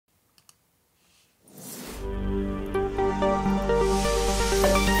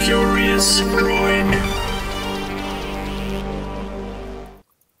Curious Droid.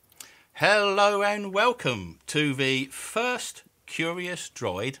 Hello and welcome to the first Curious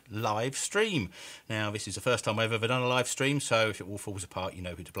Droid live stream. Now, this is the first time I've ever done a live stream, so if it all falls apart, you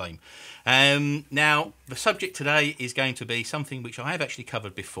know who to blame. Now, the subject today is going to be something which I have actually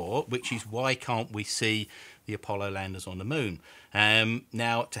covered before, which is why can't we see the Apollo landers on the moon?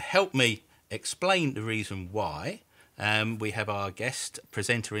 Now, to help me explain the reason why, we have our guest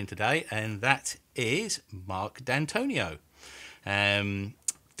presenter in today, and that is Marc D'Antonio.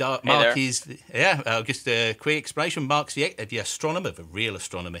 Marc is, just a quick explanation. Marc's the astronomer, the real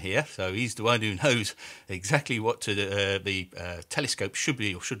astronomer here. So he's the one who knows exactly what the telescope should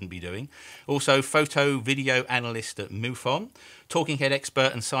be or shouldn't be doing. Also, photo video analyst at MUFON, talking head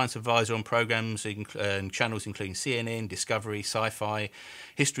expert and science advisor on programs and channels including CNN, Discovery, Sci-Fi,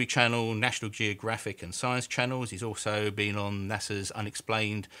 History Channel, National Geographic and Science channels. He's also been on NASA's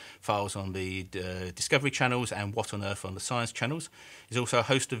Unexplained Files on the Discovery channels and What on Earth on the Science channels. He's also a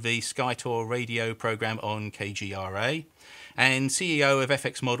host of the Sky Tour radio program on KGRA and CEO of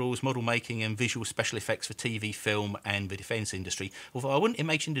FX Models, model making and visual special effects for TV, film and the defence industry. Although I wouldn't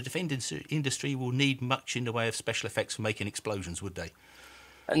imagine the defence industry will need much in the way of special effects for making explosions, would they?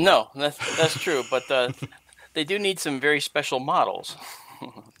 No, that's true, but they do need some very special models.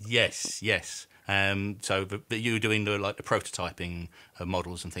 Yes. So you're doing the prototyping of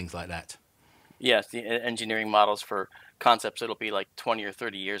models and things like that? Yes, the engineering models for concepts that'll be like 20 or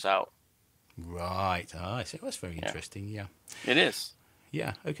 30 years out. Right. I see. That's very interesting. Yeah. It is.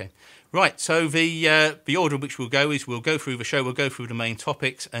 Yeah. Okay. Right. So the order in which we'll go is we'll go through the show, we'll go through the main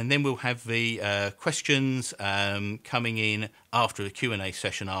topics, and then we'll have the questions coming in after the Q&A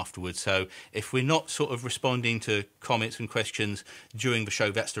session afterwards. So if we're not sort of responding to comments and questions during the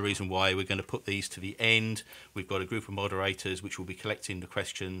show, that's the reason why we're going to put these to the end. We've got a group of moderators which will be collecting the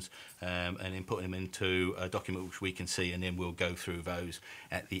questions and then putting them into a document which we can see, and then we'll go through those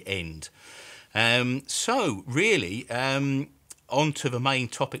at the end. So really, on to the main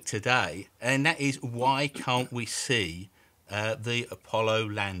topic today, and that is why can't we see the Apollo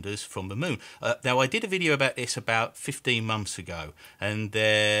landers from the moon? Now, I did a video about this about 15 months ago, and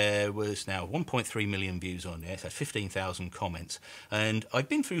there was now 1.3 million views on there, so 15,000 comments. And I've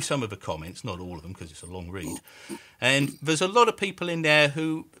been through some of the comments, not all of them because it's a long read, and there's a lot of people in there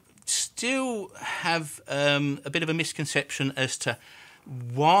who still have a bit of a misconception as to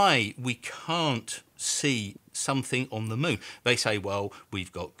why we can't see something on the moon. They say, well,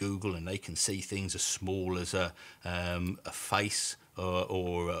 we've got Google and they can see things as small as a face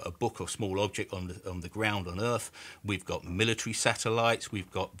or a book or small object on the ground on Earth. We've got military satellites.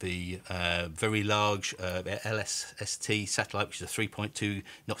 We've got the very large LSST satellite, which is a 3.2,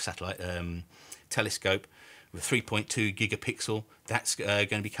 not satellite, telescope with 3.2 gigapixel. That's going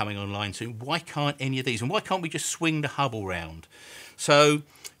to be coming online soon. Why can't any of these? And why can't we just swing the Hubble round? So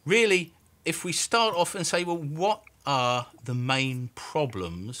really, if we start off and say, well, what are the main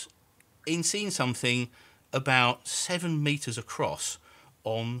problems in seeing something about 7 meters across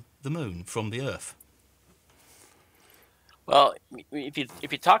on the moon from the Earth? Well, if you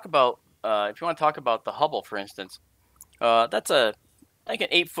talk about if you want to talk about the Hubble, for instance, that's like an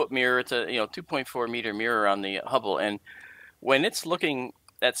 8-foot mirror. It's a 2.4 meter mirror on the Hubble, and when it's looking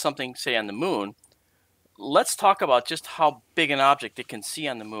at something, say on the moon, let's talk about just how big an object it can see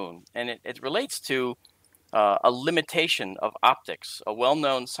on the moon. And it relates to a limitation of optics, a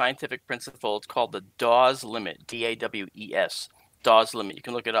well-known scientific principle. It's called the Dawes limit, D-A-W-E-S, Dawes limit. You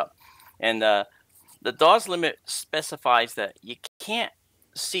can look it up. And the Dawes limit specifies that you can't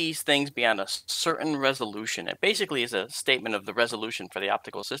see things beyond a certain resolution. It basically is a statement of the resolution for the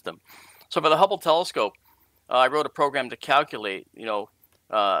optical system. So for the Hubble telescope, I wrote a program to calculate,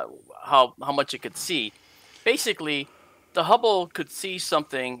 how much it could see. Basically, the Hubble could see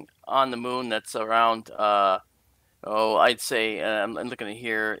something on the moon that's around, I'd say, I'm looking at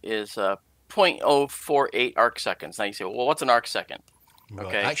here, is 0.048 arc seconds. Now you say, well, what's an arc second? Right.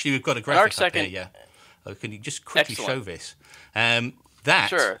 Okay. Actually, we've got a graphic up here, yeah. Can you just quickly show this?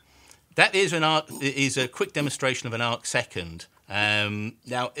 Sure. That is a quick demonstration of an arc second.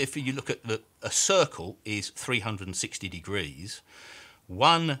 Now, if you look at a circle is 360 degrees.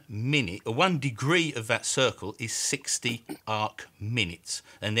 1 minute, or 1 degree of that circle is 60 arc minutes.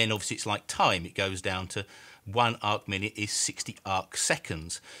 And then obviously it's like time. It goes down to 1 arc minute is 60 arc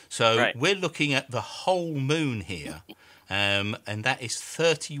seconds. So we're looking at the whole moon here. And that is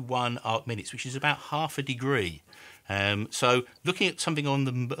 31 arc minutes, which is about half a degree. So looking at something on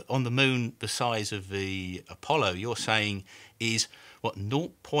the moon the size of the Apollo, you're saying is what,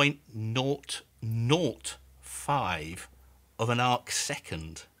 0.005 of an arc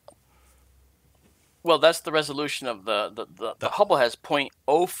second. Well, that's the resolution of the Hubble has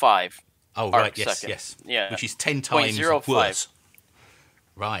 0.05 Oh, right, arc yes, second. yes. Yeah. Which is 10 times 0.05. worse.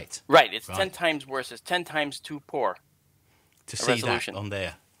 Right. Right, it's right. 10 times worse. It's 10 times too poor. To see resolution. that on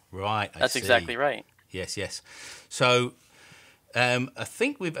there. Right, That's exactly right. Yes, yes. So I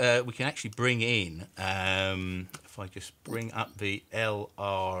think we can actually bring in, if I just bring up the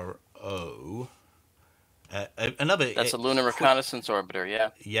LRO, That's a lunar reconnaissance orbiter, yeah.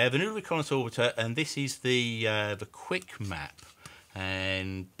 Yeah, the lunar reconnaissance orbiter, and this is the Quick Map,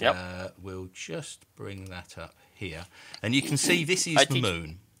 and we'll just bring that up here, and you can see this is the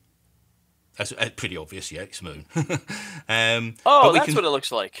moon. That's pretty obvious, yeah, it's moon. That's what it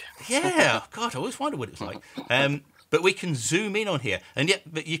looks like. Yeah, God, I always wondered what it was like. But we can zoom in on here,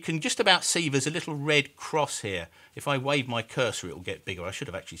 but you can just about see there's a little red cross here. If I wave my cursor, it will get bigger. I should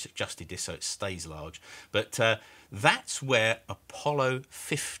have actually adjusted this so it stays large. But that's where Apollo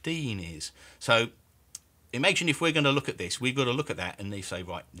 15 is. So imagine if we're going to look at this, we've got to look at that and they say,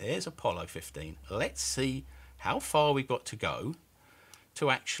 right, there's Apollo 15. Let's see how far we've got to go to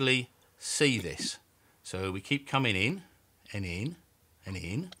actually see this. So we keep coming in and in and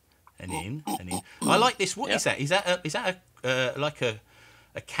in and in and in. I like this. What is that? Is that like a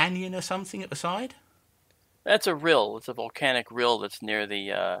canyon or something at the side? That's a rill. It's a volcanic rill that's near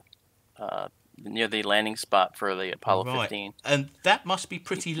the landing spot for the Apollo 15. And that must be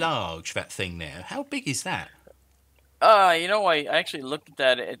pretty large, that thing there. How big is that? I actually looked at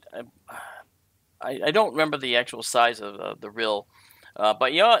that. I don't remember the actual size of the rill,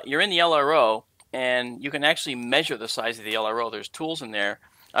 but you're in the LRO, and you can actually measure the size of the LRO. There's tools in there.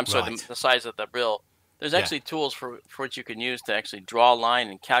 I'm sorry, the size of the rill. There's actually tools for which you can use to actually draw a line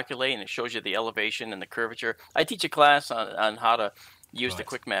and calculate, and it shows you the elevation and the curvature. I teach a class on how to use the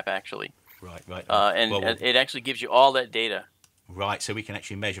Quick Map, actually. Right. It actually gives you all that data. Right, so we can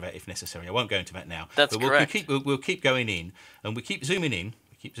actually measure that if necessary. I won't go into that now. That's correct. We'll keep going in, and we keep zooming in.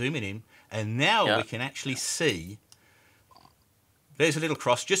 And now we can actually see. There's a little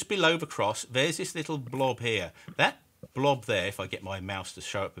cross just below the cross. There's this little blob here. That blob there, if I get my mouse to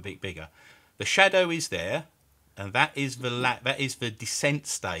show up a bit bigger, the shadow is there, and that is the descent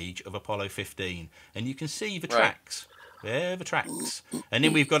stage of Apollo 15. And you can see the tracks. There are the tracks. And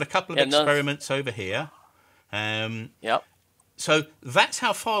then we've got a couple of experiments over here. So that's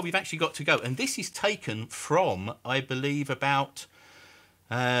how far we've actually got to go. And this is taken from, I believe, about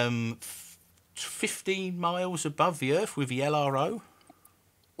 15 miles above the Earth with the LRO.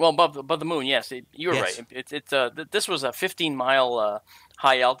 Well, above the moon, yes. You're right. This was a 15-mile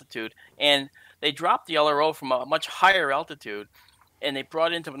high altitude, and they dropped the LRO from a much higher altitude, and they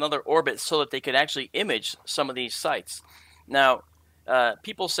brought it into another orbit so that they could actually image some of these sites. Now,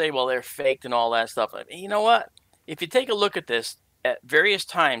 people say, well, they're faked and all that stuff. You know what? If you take a look at this at various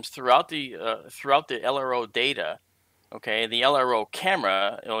times throughout the LRO data, okay, the LRO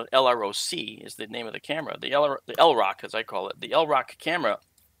camera, LROC is the name of the camera, the LROC, as I call it, the LROC camera,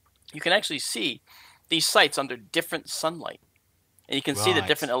 you can actually see these sites under different sunlight. And you can see the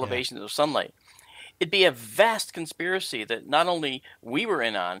different elevations of sunlight. It'd be a vast conspiracy that not only we were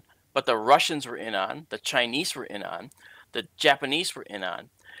in on, but the Russians were in on, the Chinese were in on, the Japanese were in on.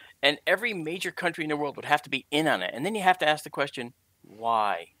 And every major country in the world would have to be in on it. And then you have to ask the question,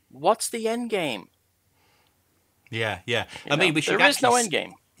 why? What's the end game? Yeah. There is no end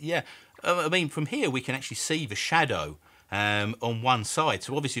game. Yeah. I mean, from here we can actually see the shadow on one side.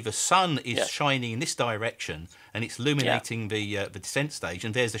 So obviously the sun is shining in this direction and it's illuminating the descent stage,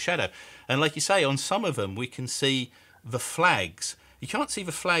 and there's the shadow. And like you say, on some of them we can see the flags. You can't see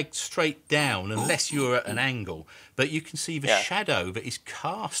the flag straight down unless you're at an angle, but you can see the shadow that is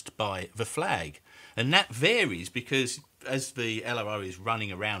cast by the flag. And that varies because as the LRO is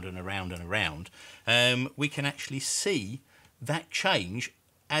running around and around and around, we can actually see that change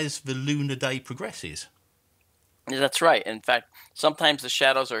as the lunar day progresses. That's right. In fact, sometimes the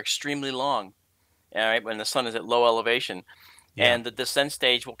shadows are extremely long, all right, when the sun is at low elevation, and the descent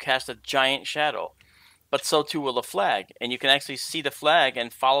stage will cast a giant shadow. But so too will the flag, and you can actually see the flag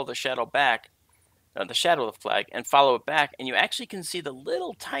and follow the shadow back, the shadow of the flag, and follow it back, and you actually can see the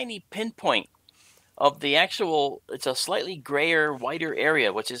little tiny pinpoint of the actual, it's a slightly grayer, whiter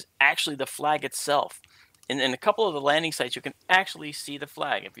area, which is actually the flag itself. In a couple of the landing sites, you can actually see the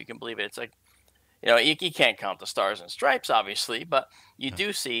flag, if you can believe it. It's like, you can't count the stars and stripes, obviously, but you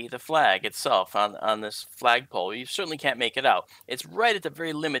do see the flag itself on this flagpole. You certainly can't make it out. It's right at the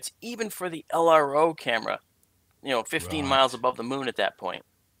very limits, even for the LRO camera, 15 miles above the moon at that point.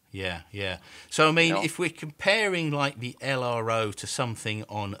 Yeah. So, I mean, if we're comparing like the LRO to something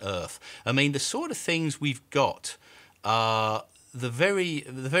on Earth, I mean, the sort of things we've got are the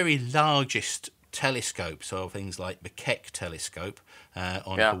very largest telescopes, so things like the Keck telescope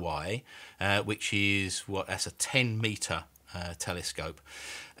on Hawaii, which is that's a 10-meter telescope.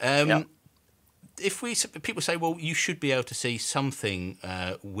 If people say, well, you should be able to see something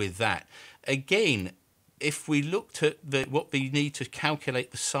with that. Again, if we looked at what we need to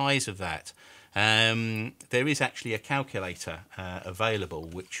calculate the size of that, there is actually a calculator available,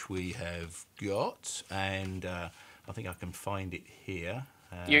 which we have got, and I think I can find it here.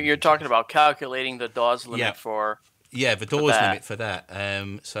 You're talking about calculating the Dawes limit for... Yeah, the Dawes limit for that.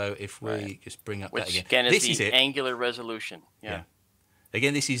 So if we just bring up that again. Which, again, is this the is angular resolution. Yeah.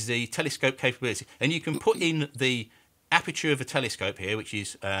 Again, this is the telescope capability. And you can put in the aperture of a telescope here, which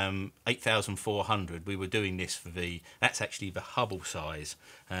is 8,400. We were doing this for that's actually the Hubble size.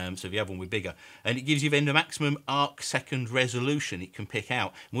 So the other one was bigger. And it gives you then the maximum arc second resolution it can pick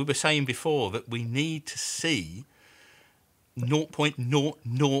out. And we were saying before that we need to see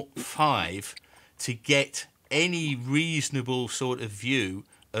 0.005 to get any reasonable sort of view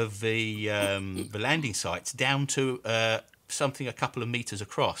of the landing sites down to something a couple of meters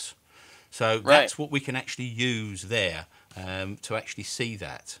across. So that's what we can actually use there to actually see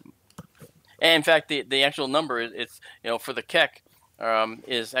that. And in fact, the actual number it's for the Keck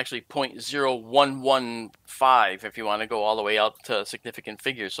is actually 0.0115 if you want to go all the way out to significant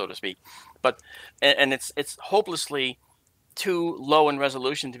figures, so to speak. But and it's hopelessly too low in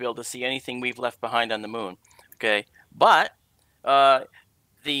resolution to be able to see anything we've left behind on the moon. Okay, but the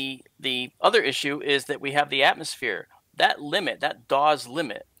other issue is that we have the atmosphere. That limit, that Dawes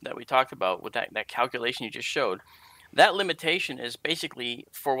limit that we talked about with that calculation you just showed, that limitation is basically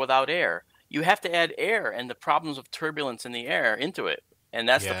for without air. You have to add air and the problems of turbulence in the air into it, and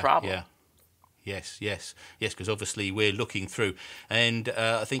that's the problem. Yes, because obviously we're looking through, and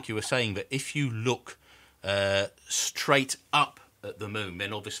I think you were saying that if you look straight up at the moon,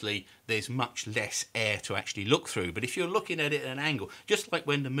 then obviously there's much less air to actually look through. But if you're looking at it at an angle, just like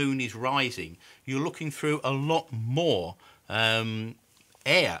when the moon is rising, you're looking through a lot more air,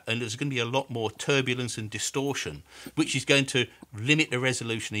 and there's going to be a lot more turbulence and distortion, which is going to limit the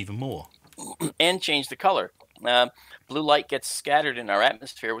resolution even more. And change the color. Blue light gets scattered in our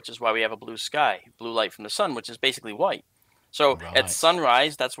atmosphere, which is why we have a blue sky. Blue light from the sun, which is basically white. So at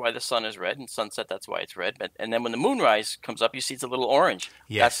sunrise, that's why the sun is red, and sunset, that's why it's red. And then when the moonrise comes up, you see it's a little orange.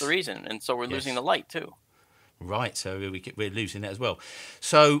 Yes. That's the reason. And so we're losing the light too. Right. So we're losing that as well.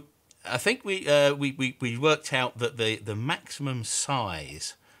 So I think we worked out that the maximum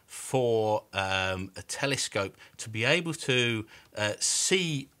size for a telescope to be able to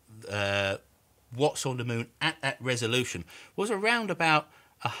see what's on the moon at that resolution was around about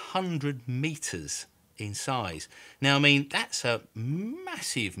 100 meters in size. Now, I mean, that's a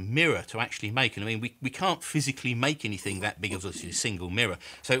massive mirror to actually make. And I mean, we can't physically make anything that big as a single mirror.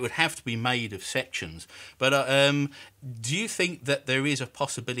 So it would have to be made of sections. But do you think that there is a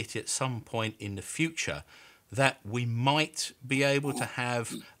possibility at some point in the future that we might be able to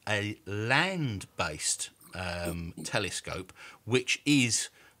have a land-based telescope which is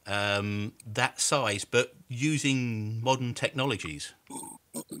that size but using modern technologies?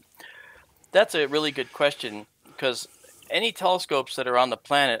 That's a really good question, because any telescopes that are on the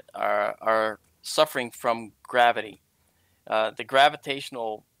planet are suffering from gravity. The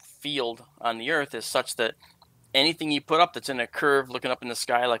gravitational field on the Earth is such that anything you put up that's in a curve, looking up in the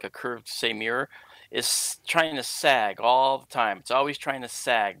sky like a curved, say, mirror, is trying to sag all the time. It's always trying to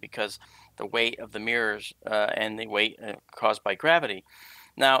sag because the weight of the mirrors and the weight caused by gravity.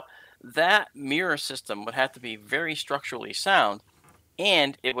 Now, that mirror system would have to be very structurally sound,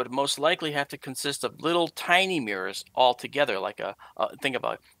 and it would most likely have to consist of little tiny mirrors all together, like think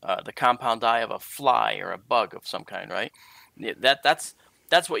about the compound eye of a fly or a bug of some kind, right? That's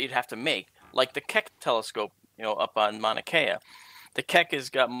what you'd have to make, like the Keck telescope, up on Mauna Kea. The Keck has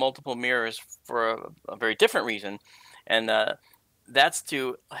got multiple mirrors for a very different reason, and that's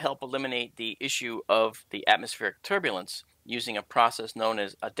to help eliminate the issue of the atmospheric turbulence using a process known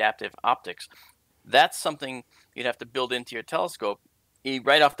as adaptive optics. That's something you'd have to build into your telescope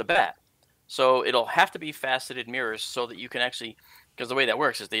right off the bat. So it'll have to be faceted mirrors so that you can actually, because the way that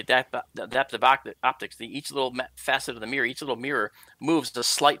works is the adaptive optics, each little facet of the mirror, each little mirror moves a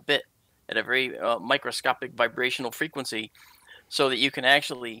slight bit at a very microscopic vibrational frequency, so that you can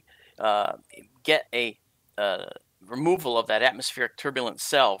actually get a removal of that atmospheric turbulent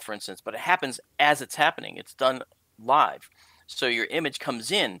cell, for instance. But it happens as it's happening. It's done live. So your image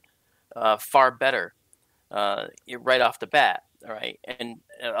comes in far better right off the bat. All right, and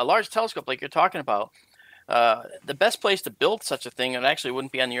a large telescope like you're talking about, the best place to build such a thing, it actually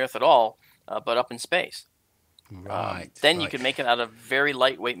wouldn't be on the Earth at all, but up in space. Right. Then you Right. can make it out of very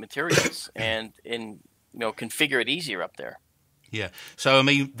lightweight materials and configure it easier up there. Yeah. So I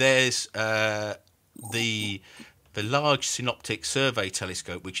mean, there's the Large Synoptic Survey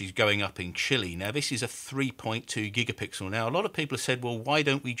Telescope, which is going up in Chile. Now, this is a 3.2 gigapixel. Now, a lot of people have said, well, why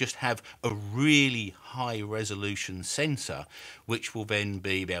don't we just have a really high resolution sensor, which will then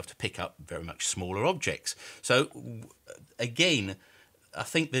be able to pick up very much smaller objects? So, again, I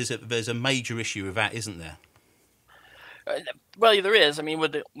think there's a major issue with that, isn't there? Well, there is. I mean,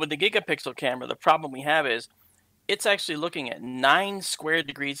 with the gigapixel camera, the problem we have is it's actually looking at 9 square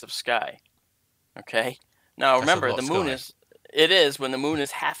degrees of sky. Okay. Now remember, the moon is when the moon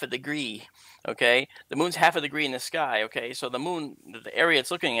is half a degree. Okay, the moon's half a degree in the sky. Okay, so the moon, the area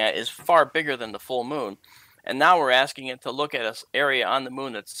it's looking at, is far bigger than the full moon. And now we're asking it to look at an area on the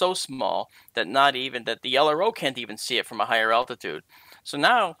moon that's so small that that the LRO can't even see it from a higher altitude. So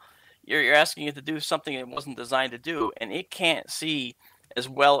now you're asking it to do something it wasn't designed to do, and it can't see as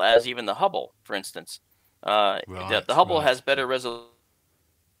well as even the Hubble, for instance. The Hubble has better resolution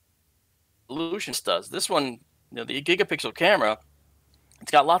does. This one, the gigapixel camera,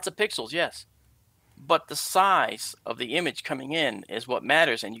 it's got lots of pixels, yes, but the size of the image coming in is what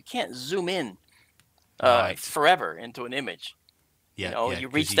matters, and you can't zoom in forever into an image. Yeah, you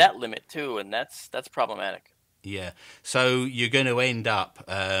reach that limit too, and that's problematic. Yeah, so you're going to end up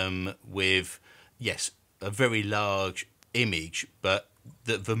with, yes, a very large image, but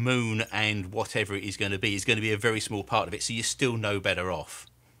the moon and whatever it is going to be a very small part of it, so you're still no better off.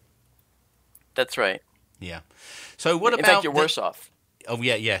 That's right. Yeah. So what about? In fact, you're worse off. Oh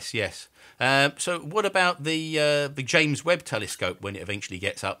yeah, yes. So what about the James Webb Telescope when it eventually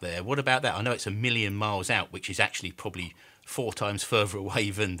gets up there? What about that? I know it's 1 million miles out, which is actually probably 4 times further away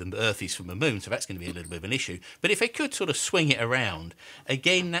than the Earth is from the moon, so that's going to be a little bit of an issue. But if they could sort of swing it around,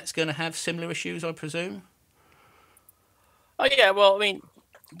 again, that's going to have similar issues, I presume? Oh, yeah, well, I mean,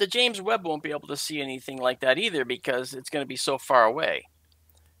 the James Webb won't be able to see anything like that either because it's going to be so far away.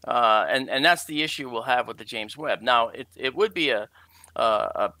 And that's the issue we'll have with the James Webb. Now, it would be a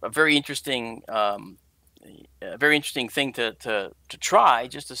very interesting thing to try,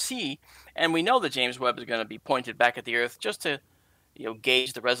 just to see. And we know the James Webb is going to be pointed back at the Earth just to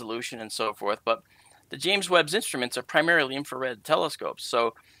gauge the resolution and so forth. But the James Webb's instruments are primarily infrared telescopes,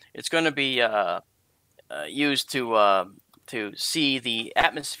 so it's going to be used to see the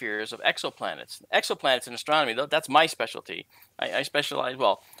atmospheres of exoplanets. Exoplanets in astronomy, that's my specialty. I specialize,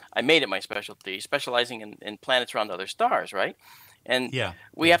 well, I made it my specialty, specializing in planets around other stars, right? And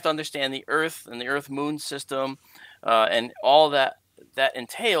we have to understand the Earth and the Earth-Moon system and all that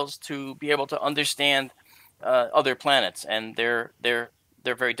entails to be able to understand other planets and their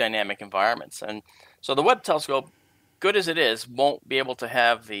very dynamic environments. And so the Webb telescope, good as it is, won't be able to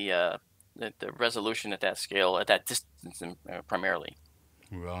have the resolution at that scale, at that distance, primarily.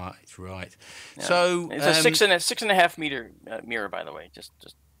 Right. Yeah. So it's a 6.5 meter mirror, by the way, just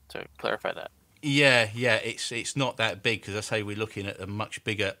to clarify that. Yeah, it's not that big because I say we're looking at a much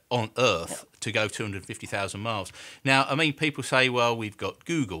bigger on Earth to go 250,000 miles. Now, I mean, people say, well, we've got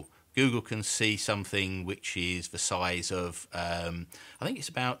Google. Google can see something which is the size of, I think it's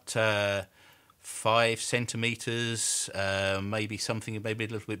about 5 centimeters, maybe a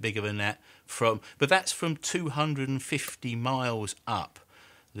little bit bigger than that. But that's from 250 miles up.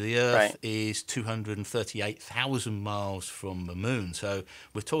 The Earth is 238,000 miles from the Moon, so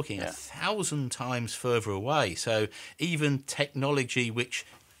we're talking 1,000 times further away. So even technology, which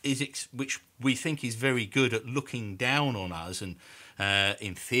we think is very good at looking down on us, and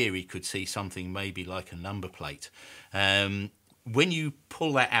in theory could see something maybe like a number plate. When you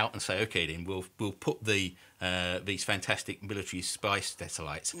pull that out and say, okay, then we'll put these fantastic military spy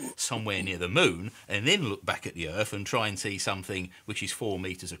satellites somewhere near the Moon, and then look back at the Earth and try and see something which is 4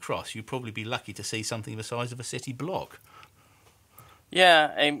 meters across, you'd probably be lucky to see something the size of a city block.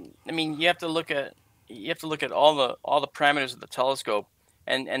 Yeah, I mean, you have to look at all the parameters of the telescope,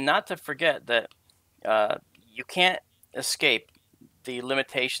 and not to forget that you can't escape the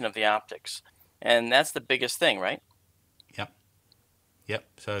limitation of the optics, and that's the biggest thing, right? Yep.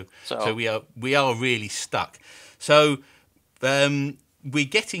 So we are really stuck. So we're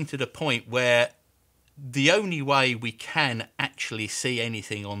getting to the point where the only way we can actually see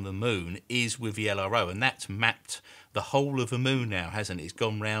anything on the Moon is with the LRO, and that's mapped the whole of the Moon now, hasn't it? It's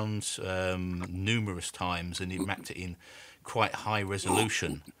gone round numerous times, and it mapped it in quite high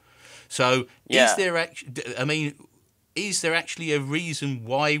resolution. So is there actually a reason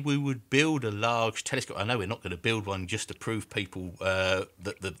why we would build a large telescope? I know we're not going to build one just to prove people that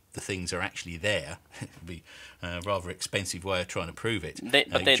the things are actually there. It would be a rather expensive way of trying to prove it.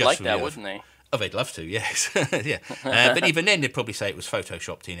 But they'd like that, wouldn't they? Oh, they'd love to, yes. Yeah. But even then, they'd probably say it was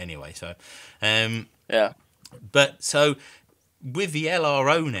photoshopped in anyway. So, Yeah. But so with the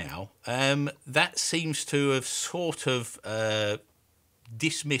LRO now, that seems to have sort of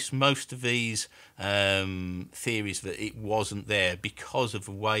dismissed most of these theories that it wasn't there because of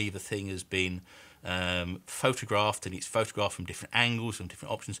the way the thing has been photographed, and it's photographed from different angles and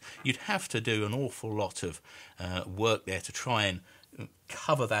different options. You'd have to do an awful lot of work there to try and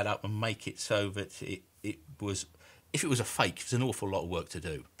cover that up and make it so that it was, if it was a fake, it's an awful lot of work to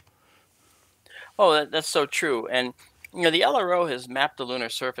do. Oh, that's so true. And the LRO has mapped the lunar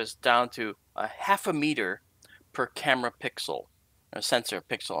surface down to a 0.5 meter per camera pixel, or sensor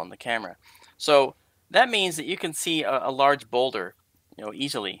pixel on the camera. So that means that you can see a large boulder,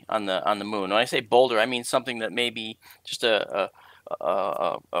 easily on the moon. When I say boulder, I mean something that may be just a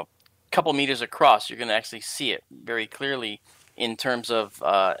couple meters across. You're going to actually see it very clearly in terms of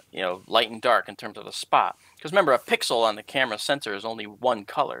light and dark, in terms of the spot. Because remember, a pixel on the camera sensor is only one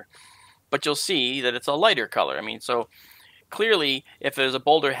color, but you'll see that it's a lighter color. I mean, so clearly, if there's a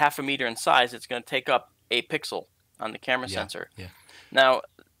boulder 0.5 meter in size, it's going to take up a pixel on the camera sensor. Yeah. Now,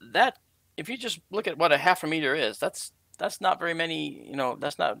 that, if you just look at what a 0.5 meter is, that's not very many.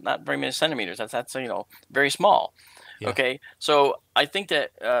 That's not very many centimeters. That's very small. Yeah. Okay, so I think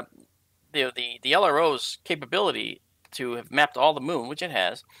that the LRO's capability to have mapped all the moon, which it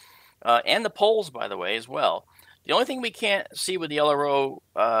has, and the poles, by the way, as well. The only thing we can't see with the LRO,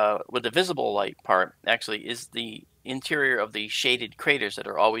 with the visible light part, actually, is the interior of the shaded craters that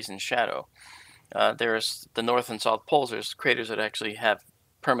are always in shadow. There's the north and south poles. There's craters that actually have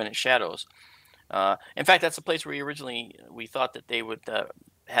permanent shadows. In fact, that's the place where we thought that they would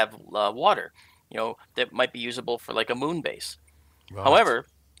have water, that might be usable for like a moon base. Right. However,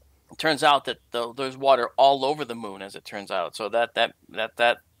 it turns out that there's water all over the moon, as it turns out. So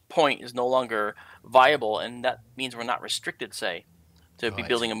that point is no longer viable, and that means we're not restricted, say, to be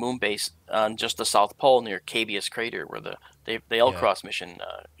building a moon base on just the South Pole near Cabeus Crater, where the L-Cross mission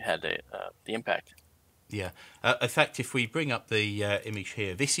had the impact. Yeah. In fact, if we bring up the image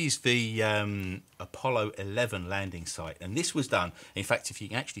here, this is the Apollo 11 landing site. And this was done, in fact, if you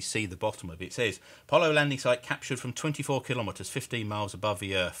can actually see the bottom of it, it says, Apollo landing site captured from 24 kilometres, 15 miles above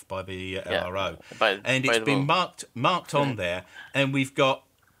the Earth by the LRO. And it's been marked on there. And we've got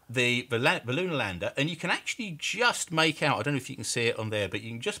the lunar lander. And you can actually just make out, I don't know if you can see it on there, but you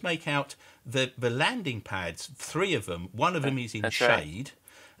can just make out the landing pads, 3 of them. One of them is in shade.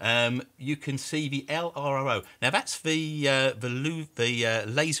 Right. You can see the LRO. Now that's the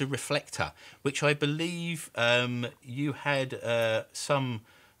laser reflector, which I believe you had some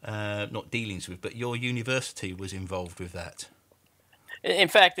not dealings with, but your university was involved with that. In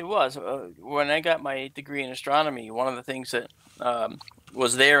fact, it was. When I got my degree in astronomy, one of the things that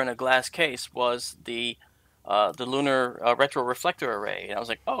was there in a glass case was the lunar retroreflector array, and I was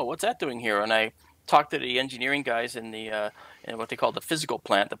like, "Oh, what's that doing here?" And I talked to the engineering guys in the in what they call the physical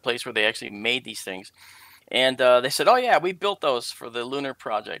plant, the place where they actually made these things, and they said, "Oh yeah, we built those for the lunar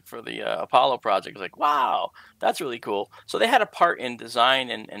project, for the Apollo project." I was like, "Wow, that's really cool." So they had a part in design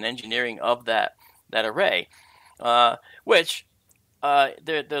and engineering of that array, which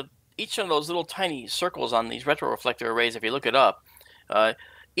each of those little tiny circles on these retroreflector arrays, if you look it up,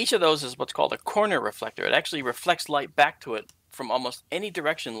 each of those is what's called a corner reflector. It actually reflects light back to it from almost any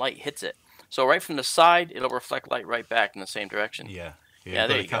direction light hits it. So right from the side, it'll reflect light right back in the same direction. Yeah,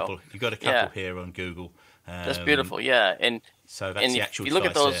 there you go. You've got a couple here on Google. That's beautiful, yeah. And so that's the actual. If you look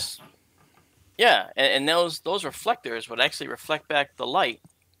at those, and those reflectors would actually reflect back the light,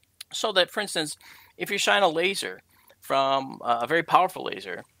 so that, for instance, if you shine a laser from a very powerful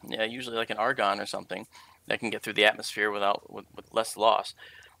laser, usually like an argon or something, that can get through the atmosphere with less loss.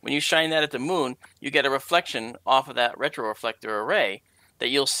 When you shine that at the moon, you get a reflection off of that retroreflector array that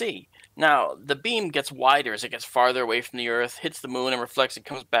you'll see. Now, the beam gets wider as it gets farther away from the Earth, hits the moon and reflects, and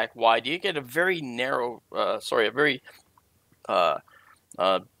comes back wide. You get a very narrow, so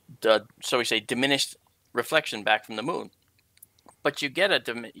we say diminished reflection back from the moon. But you get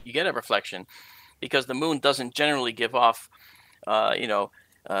a reflection because the moon doesn't generally give off,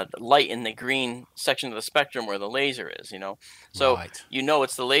 light in the green section of the spectrum where the laser is, So right.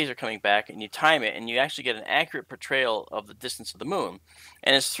 It's the laser coming back, and you time it, and you actually get an accurate portrayal of the distance of the moon.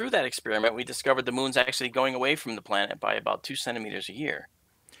 And it's through that experiment we discovered the moon's actually going away from the planet by about 2 centimeters a year,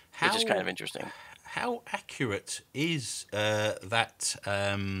 which is kind of interesting. How accurate is that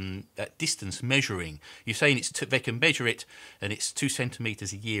distance measuring? You're saying they can measure it, and it's 2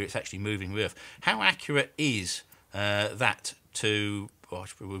 centimeters a year. It's actually moving with Earth. How accurate is that to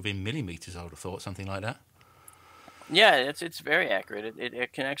within millimeters? I would have thought something like that. Yeah, it's very accurate.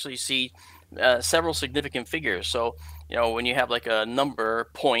 It can actually see several significant figures. So, when you have like a number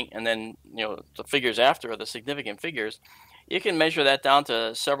point and then, the figures after are the significant figures, you can measure that down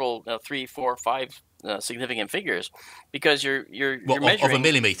to several, 3, 4, 5 significant figures, because you're Of a measuring.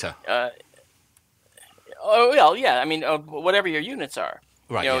 millimeter? Oh, well, yeah. I mean, whatever your units are.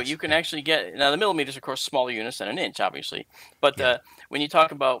 Right, yes. You can actually get, now the millimeters, of course, smaller units than an inch, obviously. But Yeah. when you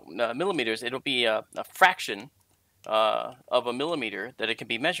talk about millimeters, it'll be a fraction of a millimeter that it can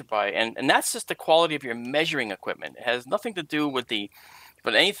be measured by, and that's just the quality of your measuring equipment. It has nothing to do with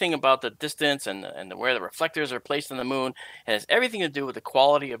anything about the distance and where the reflectors are placed on the moon. It has everything to do with the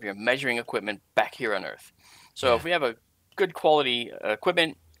quality of your measuring equipment back here on Earth. So if we have a good quality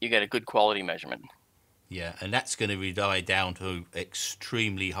equipment, you get a good quality measurement. Yeah, and that's going to rely down to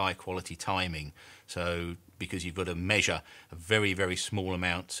extremely high quality timing. So because you've got to measure a very, very small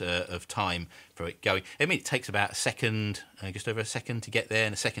amount of time for it going. I mean, it takes about a second, just over a second to get there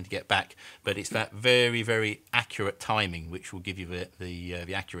and a second to get back. But it's that very, very accurate timing which will give you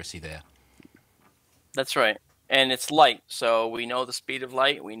the accuracy there. That's right. And it's light, so we know the speed of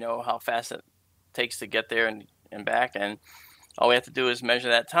light. We know how fast it takes to get there and back. And all we have to do is measure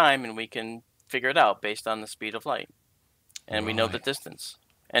that time, and we can figure it out based on the speed of light. And we know the distance.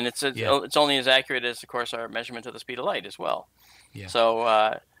 And it's only as accurate as, of course, our measurement of the speed of light as well. Yeah.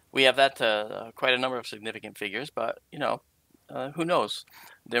 So we have that to quite a number of significant figures, but, who knows?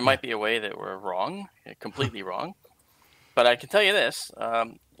 There might be a way that we're wrong, completely wrong. But I can tell you this,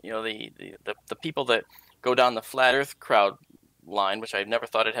 the people that go down the flat Earth crowd line, which I never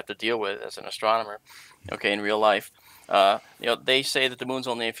thought I'd have to deal with as an astronomer, in real life, they say that the moon's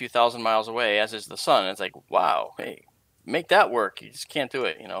only a few thousand miles away, as is the sun. And it's like, wow, hey, make that work. You just can't do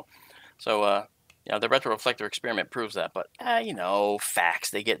it, So, the retroreflector experiment proves that. But, facts,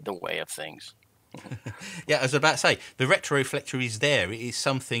 they get in the way of things. Yeah, I was about to say, the retroreflector is there. It is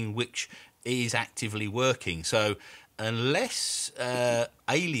something which is actively working. So unless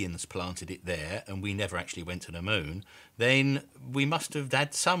aliens planted it there and we never actually went to the moon, then we must have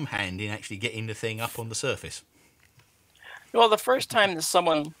had some hand in actually getting the thing up on the surface. Well, the first time that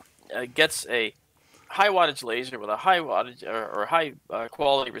someone gets a high wattage laser with a high wattage or high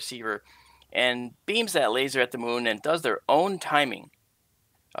quality receiver and beams that laser at the moon and does their own timing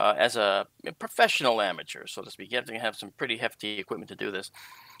as a professional amateur, so to speak. You have to have some pretty hefty equipment to do this.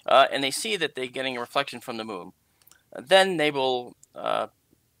 And they see that they're getting a reflection from the moon. Then they'll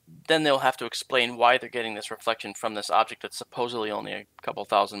have to explain why they're getting this reflection from this object that's supposedly only a couple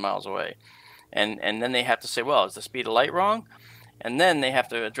thousand miles away. And then they have to say, well, is the speed of light wrong? And then they have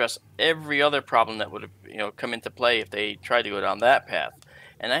to address every other problem that would have come into play if they tried to go down that path.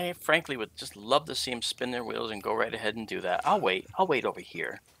 And I frankly would just love to see them spin their wheels and go right ahead and do that. I'll wait over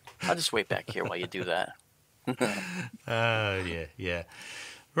here. I'll just wait back here while you do that. Yeah.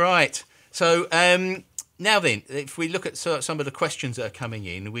 Right. So now then, if we look at some of the questions that are coming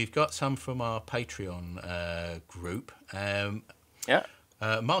in, we've got some from our Patreon group. Marco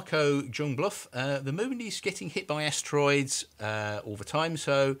Jungbluff, the moon is getting hit by asteroids all the time,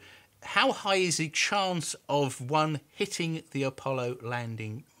 so how high is the chance of one hitting the Apollo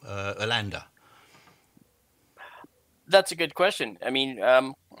lander? That's a good question. I mean,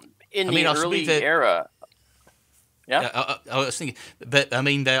 the early era... Yeah, I was thinking, but I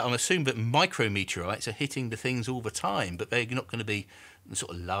mean, I'm assuming that micrometeorites are hitting the things all the time, but they're not going to be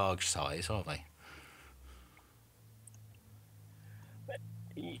sort of large size, are they?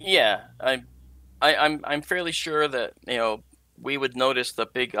 Yeah, I'm fairly sure that we would notice the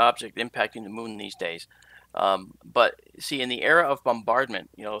big object impacting the moon these days. But see, in the era of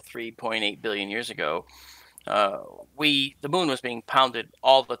bombardment, 3.8 billion years ago, the moon was being pounded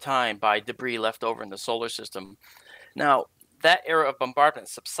all the time by debris left over in the solar system. Now, that era of bombardment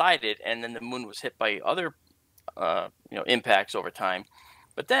subsided, and then the moon was hit by other, impacts over time.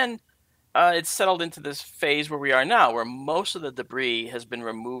 But then it's settled into this phase where we are now, where most of the debris has been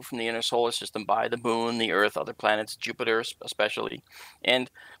removed from the inner solar system by the moon, the Earth, other planets, Jupiter especially.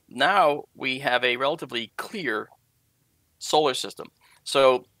 And now we have a relatively clear solar system.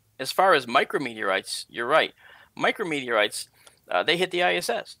 So as far as micrometeorites, you're right. Micrometeorites, they hit the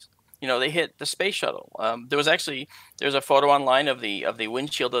ISS. They hit the space shuttle. There's a photo online of the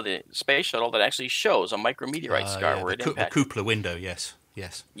windshield of the space shuttle that actually shows a micrometeorite scar where it impacted. The cupola window, yes.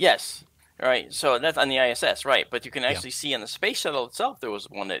 Yes, right. So that's on the ISS, right? But you can actually see on the space shuttle itself there was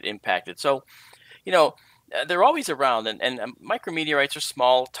one that impacted. So, they're always around, and micrometeorites are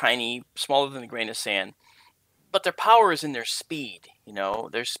small, tiny, smaller than a grain of sand. But their power is in their speed.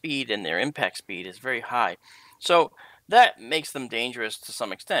 Their speed and their impact speed is very high. So that makes them dangerous to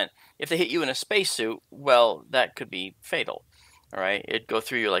some extent. If they hit you in a spacesuit, well, that could be fatal. All right, it'd go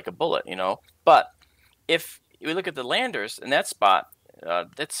through you like a bullet, you know. But if we look at the landers in that spot,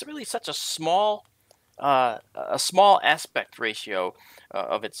 that's really such a small aspect ratio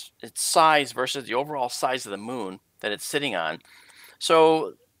of its size versus the overall size of the moon that it's sitting on.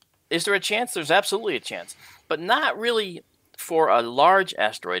 So, is there a chance? There's absolutely a chance, but not really for a large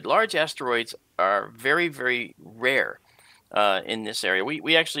asteroid. Large asteroids are very, very rare in this area.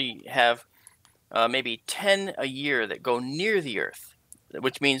 We actually have maybe 10 a year that go near the Earth,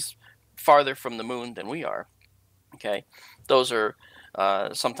 which means farther from the moon than we are. Okay, those are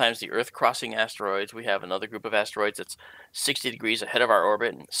sometimes the Earth-crossing asteroids. We have another group of asteroids that's 60 degrees ahead of our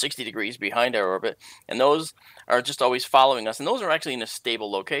orbit and 60 degrees behind our orbit, and those are just always following us, and those are actually in a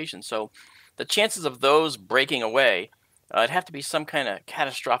stable location. So the chances of those breaking away, it'd have to be some kind of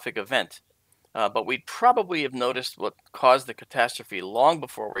catastrophic event. But we'd probably have noticed what caused the catastrophe long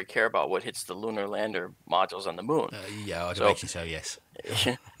before we care about what hits the lunar lander modules on the moon. Yeah, I'd imagine so, yes.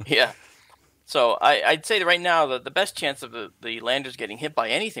 Yeah. So I'd say that right now the best chance of the landers getting hit by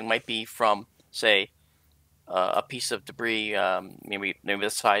anything might be from, say, a piece of debris, maybe the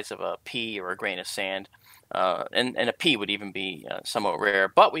size of a pea or a grain of sand. And a pea would even be somewhat rare.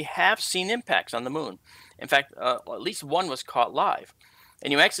 But we have seen impacts on the moon. In fact, at least one was caught live.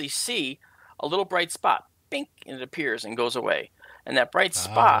 And you actually see a little bright spot, bink, and it appears and goes away. And that bright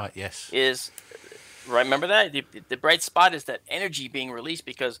spot right, yes. is, remember that? The bright spot is that energy being released,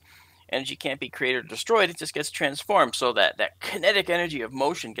 because energy can't be created or destroyed. It just gets transformed, so that kinetic energy of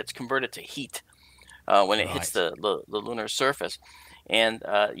motion gets converted to heat when it hits the lunar surface. And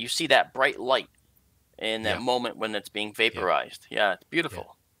you see that bright light in that moment when it's being vaporized. Yeah, it's beautiful.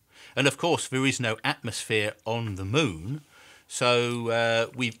 Yeah. And of course, there is no atmosphere on the moon. So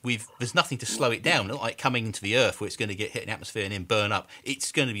there's nothing to slow it down. Not like coming into the Earth where it's going to get hit in the atmosphere and then burn up.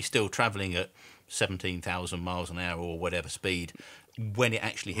 It's going to be still travelling at 17,000 miles an hour or whatever speed when it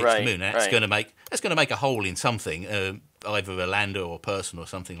actually hits the moon. That's going to make a hole in something, either a lander or a person or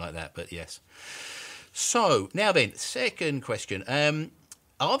something like that. But yes. So now then, second question.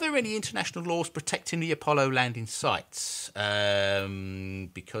 Are there any international laws protecting the Apollo landing sites?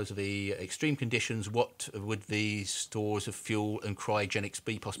 Because of the extreme conditions, what would the stores of fuel and cryogenics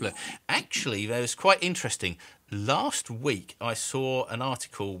be possible? Actually, that was quite interesting. Last week, I saw an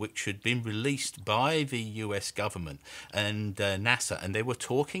article which had been released by the US government and NASA, and they were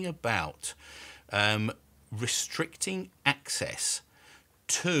talking about restricting access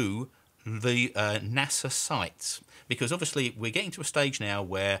to the NASA sites. Because obviously we're getting to a stage now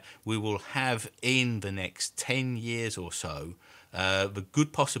where we will have in the next 10 years or so the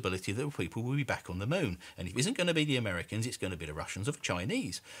good possibility that people will be back on the moon. And it isn't going to be the Americans, it's going to be the Russians or the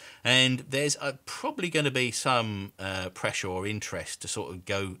Chinese. And there's probably going to be some pressure or interest to sort of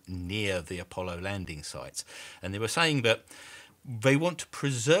go near the Apollo landing sites. And they were saying that they want to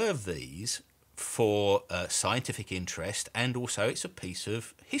preserve these for scientific interest, and also it's a piece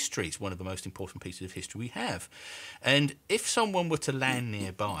of history. It's one of the most important pieces of history we have. And if someone were to land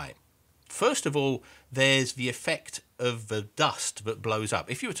nearby, first of all, there's the effect of the dust that blows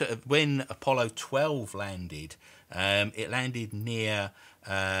up. If you were to, when Apollo 12 landed, it landed near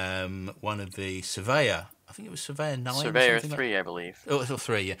one of the Surveyor, I think it was Surveyor 9 Surveyor or something 3, like, I believe. Oh, or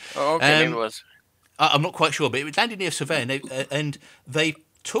 3, yeah. Oh, okay, maybe it was. I'm not quite sure, but it landed near Surveyor, and they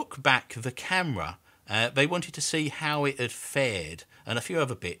took back the camera. They wanted to see how it had fared and a few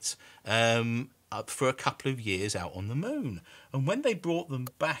other bits for a couple of years out on the moon. And when they brought them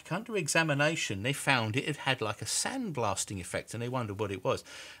back under examination, they found it had like a sandblasting effect, and they wondered what it was.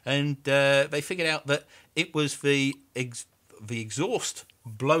 And they figured out that it was the exhaust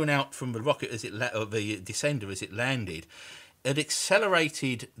blown out from the rocket as or the descender as it landed. It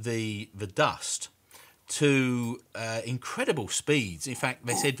accelerated the dust to incredible speeds. In fact,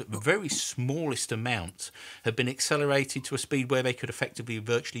 they said that the very smallest amounts had been accelerated to a speed where they could effectively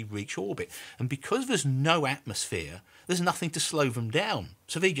virtually reach orbit. And because there's no atmosphere, there's nothing to slow them down.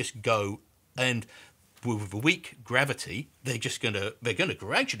 So they just go, and with a weak gravity, they're going to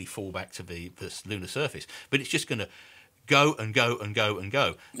gradually fall back to the lunar surface. But it's just going to go and go and go and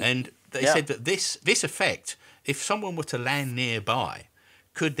go. And they said that this effect, if someone were to land nearby,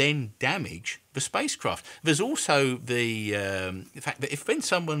 could then damage the spacecraft. There's also the fact that if when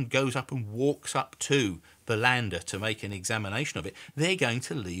someone goes up and walks up to the lander to make an examination of it, they're going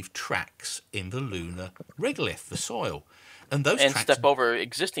to leave tracks in the lunar regolith, the soil. And those tracks step over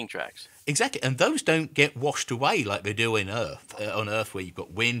existing tracks. Exactly, and those don't get washed away like they do on Earth, where you've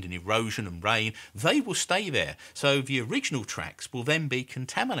got wind and erosion and rain. They will stay there. So the original tracks will then be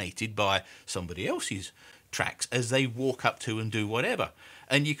contaminated by somebody else's tracks as they walk up to and do whatever.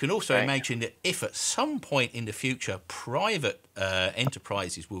 And you can also imagine that if at some point in the future private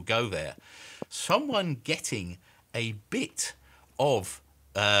enterprises will go there, someone getting a bit of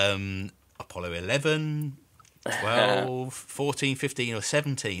Apollo 11, 12, 14, 15 or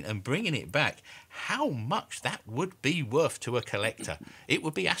 17 and bringing it back, how much that would be worth to a collector. It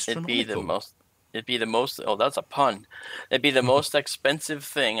would be astronomical. It'd be the most, oh, that's a pun. It'd be the most expensive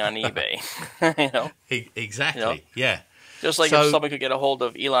thing on eBay. Exactly, you know? Yeah. Just like if someone could get a hold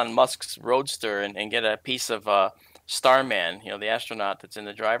of Elon Musk's Roadster and get a piece of Starman, the astronaut that's in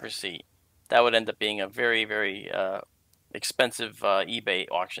the driver's seat, that would end up being a very, very expensive eBay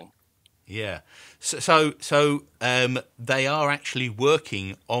auction. Yeah. So they are actually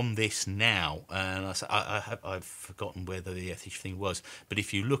working on this now. And I've forgotten where the thing was. But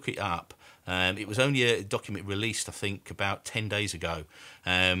if you look it up, it was only a document released, I think, about 10 days ago.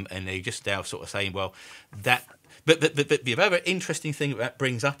 And they just now sort of saying, well, that... But the other interesting thing that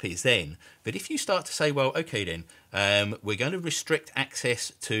brings up is then that if you start to say, well, okay, then we're going to restrict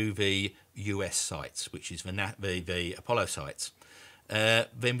access to the US sites, which is the Apollo sites.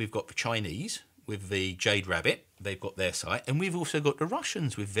 Then we've got the Chinese with the Jade Rabbit. They've got their site. And we've also got the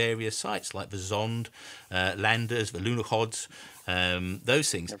Russians with various sites like the Zond, landers, the lunokhod, those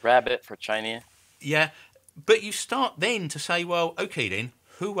things. The Rabbit for China. Yeah. But you start then to say, well, okay, then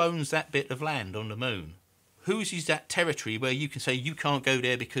who owns that bit of land on the moon? Whose is that territory where you can say you can't go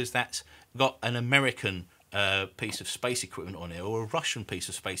there because that's got an American piece of space equipment on it or a Russian piece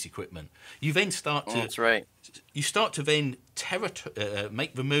of space equipment? You then start to... that's right. You start to then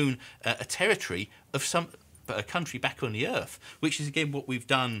make the moon a territory of a country back on the Earth, which is again what we've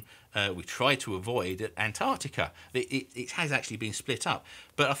done. We try to avoid at Antarctica. It has actually been split up.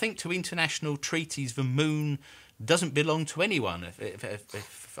 But I think to international treaties, the moon doesn't belong to anyone,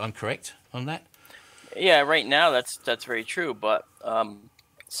 if I'm correct on that. Yeah, right now that's very true. But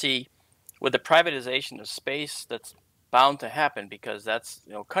see, with the privatization of space, that's bound to happen because that's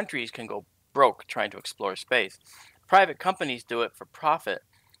countries can go broke trying to explore space. Private companies do it for profit,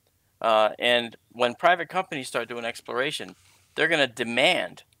 and when private companies start doing exploration, they're going to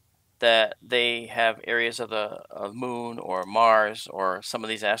demand that they have areas of the moon or Mars or some of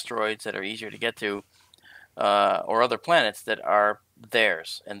these asteroids that are easier to get to, or other planets that are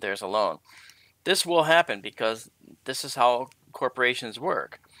theirs and theirs alone. This will happen because this is how corporations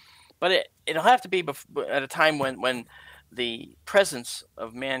work. But it'll have to be at a time when the presence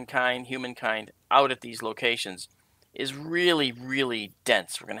of humankind out at these locations is really, really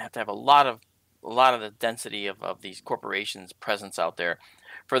dense. We're going to have a lot of the density of these corporations' presence out there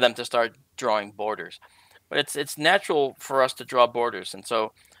for them to start drawing borders. But it's natural for us to draw borders, and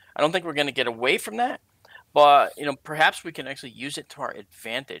so I don't think we're going to get away from that. But perhaps we can actually use it to our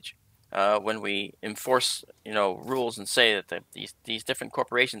advantage. When we enforce, rules and say that these different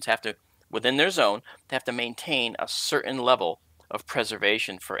corporations have to, within their zone, they have to maintain a certain level of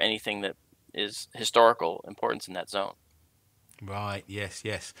preservation for anything that is historical importance in that zone. Right. Yes.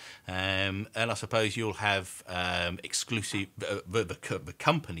 And I suppose you'll have exclusive. The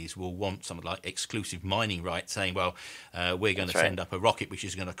companies will want something like exclusive mining rights, saying, "Well, we're going to send up a rocket which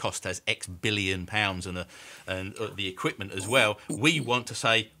is going to cost us X billion pounds and the equipment as well. We want to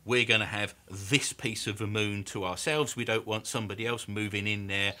say we're going to have this piece of the moon to ourselves. We don't want somebody else moving in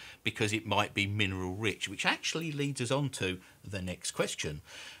there because it might be mineral rich." Which actually leads us on to the next question,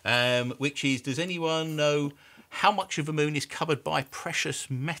 which is: does anyone know how much of the moon is covered by precious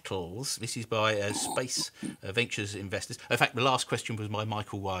metals? This is by Space Ventures investors. In fact, the last question was by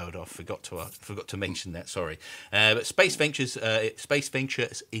Michael Wilde. I forgot to mention that. Sorry, but Space Ventures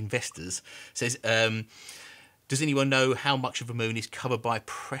investors says, does anyone know how much of the moon is covered by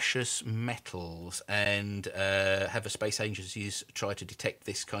precious metals? And have the space agencies tried to detect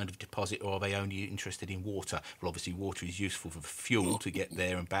this kind of deposit, or are they only interested in water? Well, obviously, water is useful for fuel to get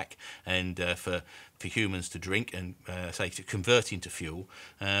there and back, and for humans to drink and say to convert into fuel.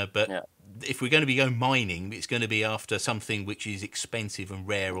 But if we're going to be going mining, it's going to be after something which is expensive and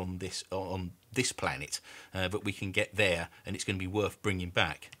rare on this planet, but we can get there, and it's going to be worth bringing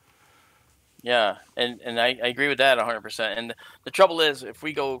back. Yeah, and I agree with that 100%. And the trouble is, if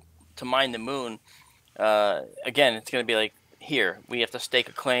we go to mine the moon, again, it's going to be like, here, we have to stake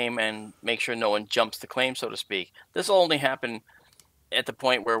a claim and make sure no one jumps the claim, so to speak. This will only happen at the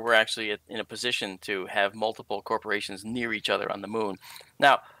point where we're actually in a position to have multiple corporations near each other on the moon.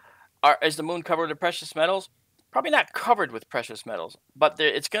 Now, is the moon covered with precious metals? Probably not covered with precious metals, but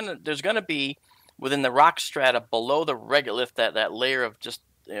there's going to be, within the rock strata below the regolith, that layer of just,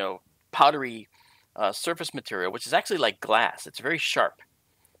 powdery surface material, which is actually like glass. It's very sharp.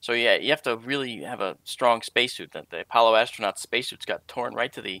 So yeah, you have to really have a strong spacesuit. That the Apollo astronauts' spacesuits got torn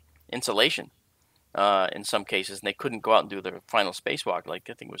right to the insulation in some cases, and they couldn't go out and do their final spacewalk. Like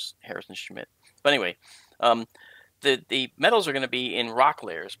I think it was Harrison Schmitt. But anyway, um, the metals are going to be in rock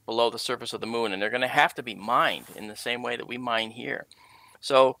layers below the surface of the moon, and they're going to have to be mined in the same way that we mine here.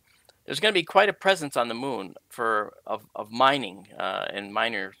 So there's going to be quite a presence on the moon of mining and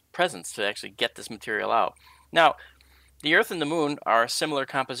miner presence to actually get this material out. Now, the Earth and the moon are a similar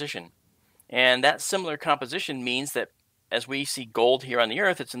composition, and that similar composition means that as we see gold here on the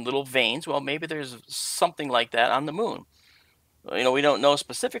Earth, it's in little veins. Well, maybe there's something like that on the moon. You know, we don't know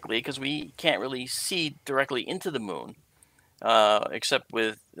specifically because we can't really see directly into the moon, except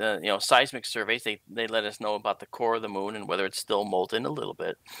with seismic surveys. They let us know about the core of the moon and whether it's still molten a little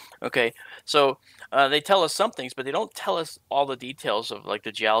bit. Okay, so they tell us some things, but they don't tell us all the details of like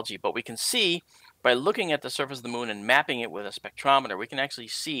the geology. But we can see by looking at the surface of the moon and mapping it with a spectrometer, we can actually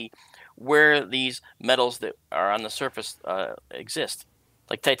see where these metals that are on the surface exist.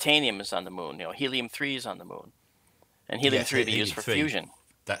 Like titanium is on the moon. You know, helium-3 is on the moon. And helium-3 will be used for fusion.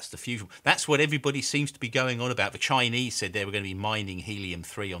 That's the fusion. That's what everybody seems to be going on about. The Chinese said they were going to be mining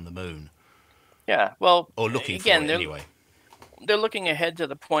helium-3 on the moon. Yeah, well, or looking again, for it anyway. They're looking ahead to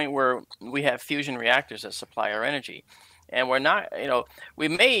the point where we have fusion reactors that supply our energy. And we're not, we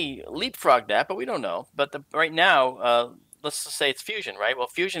may leapfrog that, but we don't know. But right now, let's just say it's fusion, right? Well,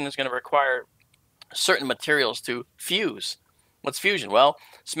 fusion is going to require certain materials to fuse. What's fusion? Well,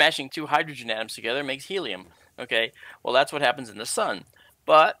 smashing two hydrogen atoms together makes helium. Okay, well, that's what happens in the sun.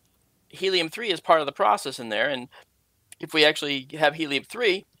 But helium-3 is part of the process in there. And if we actually have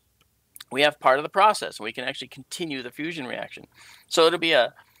helium-3, we have part of the process. We can actually continue the fusion reaction. So it'll be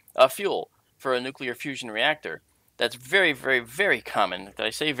a fuel for a nuclear fusion reactor. That's very, very, very common. Did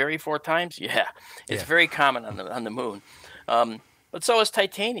I say very 4 times? Yeah, it's very common on the moon. But so is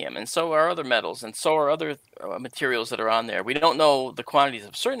titanium, and so are other metals, and so are other materials that are on there. We don't know the quantities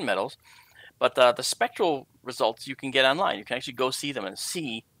of certain metals, but the spectral results you can get online. You can actually go see them and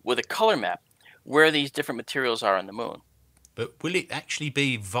see with a color map where these different materials are on the moon. But will it actually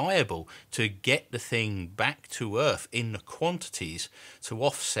be viable to get the thing back to Earth in the quantities to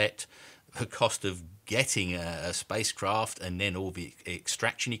offset the cost of getting a spacecraft and then all the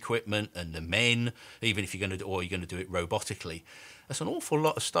extraction equipment and the men, even if you're going to do it robotically? That's an awful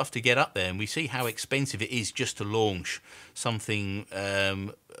lot of stuff to get up there, and we see how expensive it is just to launch something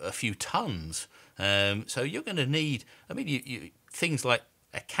a few tons. So you're going to need, things like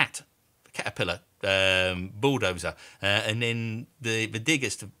a caterpillar bulldozer, and then the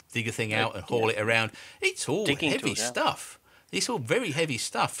diggers to dig a thing out and haul it around. It's all heavy stuff. It's all very heavy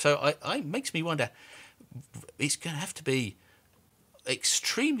stuff. So it makes me wonder, it's going to have to be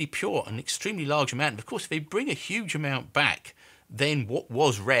extremely pure, an extremely large amount. And of course, if they bring a huge amount back, then what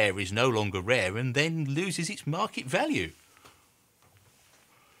was rare is no longer rare and then loses its market value.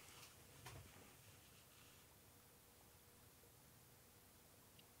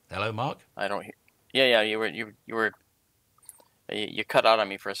 Hello, Mark? I don't hear. Yeah, you cut out on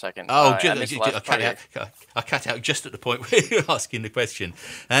me for a second. Oh, I cut out just at the point where you're asking the question.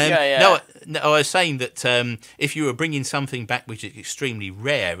 No, I was saying that if you were bringing something back which is extremely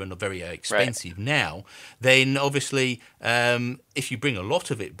rare and very expensive now, then obviously if you bring a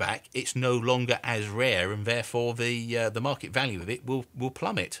lot of it back, it's no longer as rare, and therefore the market value of it will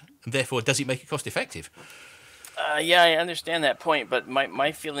plummet. And therefore, does it make it cost effective? Yeah, I understand that point, but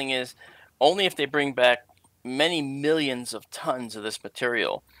my feeling is only if they bring back many millions of tons of this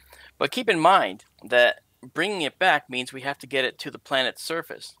material. But keep in mind that bringing it back means we have to get it to the planet's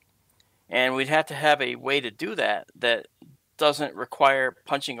surface. And we'd have to have a way to do that doesn't require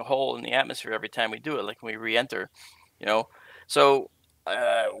punching a hole in the atmosphere every time we do it, like when we re-enter, So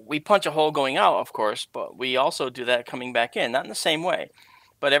we punch a hole going out, of course, but we also do that coming back in, not in the same way.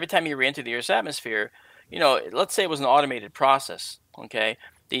 But every time you re-enter the Earth's atmosphere, let's say it was an automated process, okay?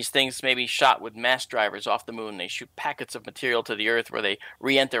 These things may be shot with mass drivers off the moon. They shoot packets of material to the Earth where they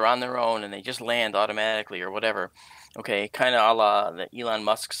re-enter on their own and they just land automatically or whatever. Okay, kind of a la the Elon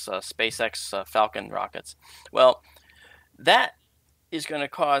Musk's SpaceX Falcon rockets. Well, that is going to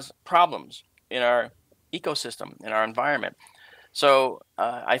cause problems in our ecosystem, in our environment. So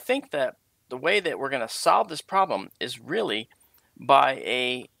I think that the way that we're going to solve this problem is really by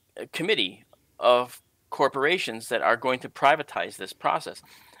a committee of corporations that are going to privatize this process.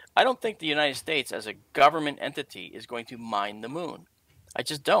 I don't think the United States as a government entity is going to mine the moon. I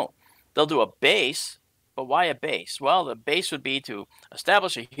just don't. They'll do a base, but why a base? Well, the base would be to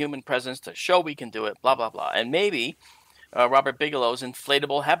establish a human presence to show we can do it, blah, blah, blah. And maybe Robert Bigelow's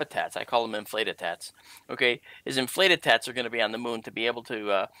inflatable habitats. I call them inflatatats. Okay, his inflatatats are going to be on the moon to be able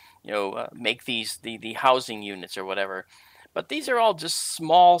to, make these the housing units or whatever. But these are all just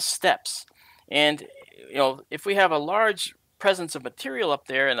small steps, and if we have a large presence of material up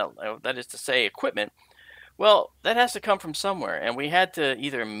there, and that is to say, equipment, well, that has to come from somewhere, and we had to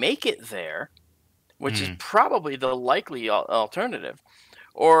either make it there, which is probably the likely alternative,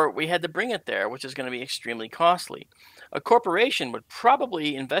 or we had to bring it there, which is going to be extremely costly. A corporation would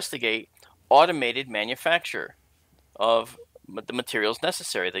probably investigate automated manufacture of the materials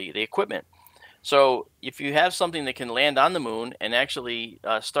necessary, the equipment. So if you have something that can land on the moon and actually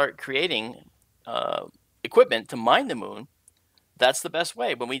start creating equipment to mine the moon, that's the best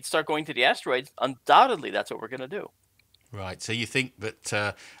way. When we start going to the asteroids, undoubtedly that's what we're going to do. Right. So you think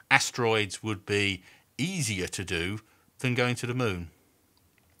that asteroids would be easier to do than going to the moon?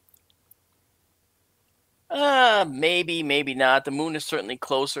 Maybe, maybe not. The moon is certainly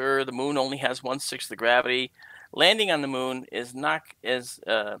closer. The moon only has 1/6 the gravity. Landing on the moon is not as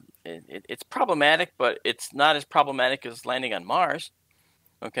it's problematic, but it's not as problematic as landing on Mars.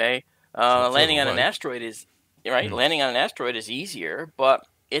 Okay, landing on an asteroid is right. Landing on an asteroid is easier, but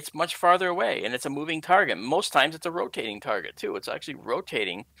it's much farther away, and it's a moving target. Most times, it's a rotating target too. It's actually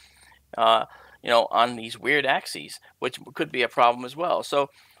rotating, on these weird axes, which could be a problem as well. So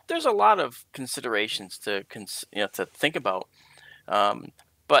there's a lot of considerations to think about,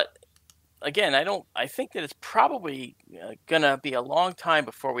 but again, I think that it's probably gonna be a long time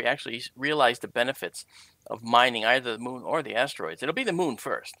before we actually realize the benefits of mining either the moon or the asteroids. It'll be the moon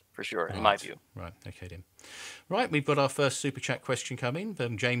first, for sure, in my view. Right. Okay, then. Right, we've got our first super chat question coming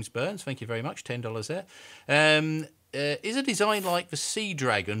from James Burns. Thank you very much. $10 there. Is a design like the Sea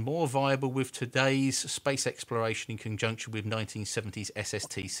Dragon more viable with today's space exploration in conjunction with 1970s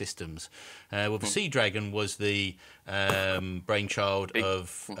SST systems? Well, the Sea Dragon was the brainchild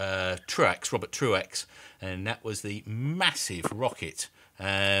of Truax, Robert Truax, and that was the massive rocket.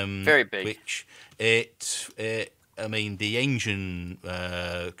 Very big. Which the engine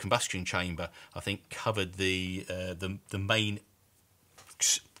combustion chamber, I think, covered the main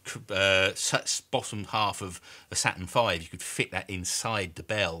bottom half of the Saturn V. You could fit that inside the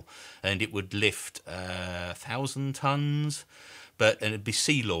bell, and it would lift 1,000 tons, and it'd be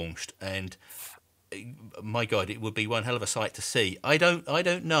sea launched. And my God, it would be one hell of a sight to see. I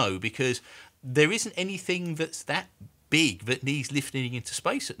don't know, because there isn't anything that's that big that needs lifting into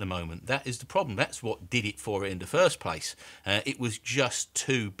space at the moment. That is the problem. That's what did it for it in the first place. It was just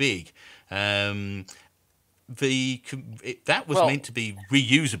too big. That was meant to be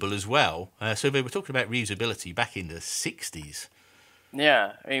reusable as well. So they were talking about reusability back in the 60s.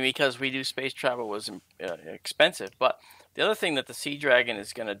 Yeah, because we do space travel was expensive. But the other thing that the Sea Dragon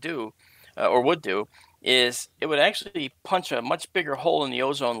is going to do, or would do, is it would actually punch a much bigger hole in the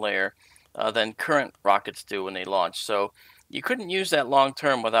ozone layer than current rockets do when they launch. So you couldn't use that long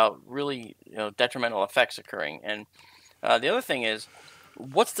term without really detrimental effects occurring. And the other thing is,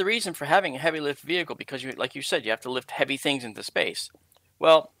 what's the reason for having a heavy lift vehicle? Because like you said, you have to lift heavy things into space.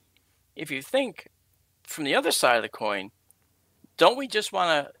 Well, if you think from the other side of the coin, don't we just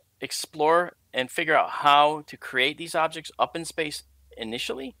want to explore and figure out how to create these objects up in space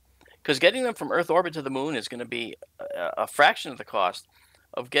initially? Because getting them from Earth orbit to the moon is going to be a fraction of the cost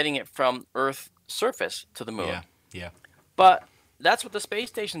of getting it from Earth surface to the moon. Yeah. But that's what the space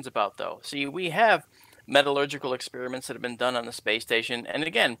station's about, though. See, we have metallurgical experiments that have been done on the space station, and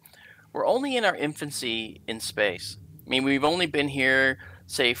again, we're only in our infancy in space. We've only been here,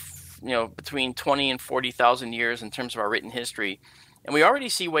 say, between 20 and 40,000 years in terms of our written history, and we already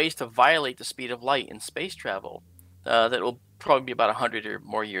see ways to violate the speed of light in space travel that will probably be about 100 or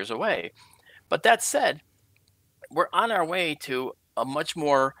more years away. But that said, we're on our way to a much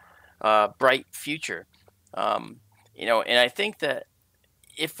more bright future, and I think that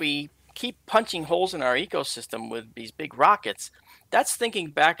if we keep punching holes in our ecosystem with these big rockets, that's thinking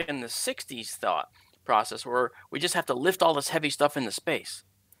back in the 60s thought process where we just have to lift all this heavy stuff into space.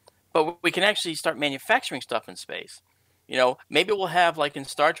 But we can actually start manufacturing stuff in space. Maybe we'll have, like in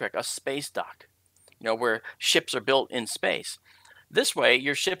Star Trek, a space dock, where ships are built in space. This way,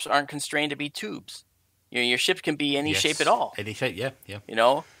 your ships aren't constrained to be tubes. Your ship can be any shape at all. Any shape, yeah.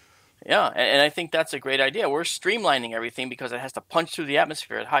 Yeah, and I think that's a great idea. We're streamlining everything because it has to punch through the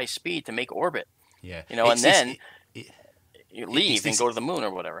atmosphere at high speed to make orbit. Yeah. And then you leave and go to the moon or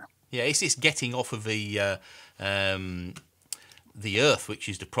whatever. Yeah, it's this getting off of the Earth, which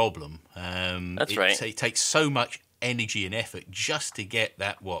is the problem. That's right. It takes so much energy and effort just to get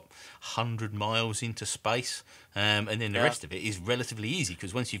that 100 miles into space, and then the rest of it is relatively easy,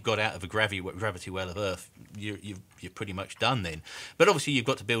 because once you've got out of a gravity well of Earth, you're pretty much done then. But obviously you've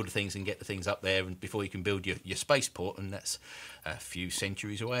got to build the things and get the things up there, and before you can build your spaceport, and that's a few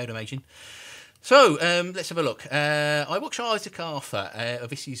centuries away, I'd imagine. So let's have a look. I watched Isaac Arthur.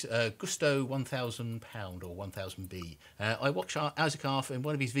 This is Gusto 1000 pound or 1000B. I watched Isaac Arthur in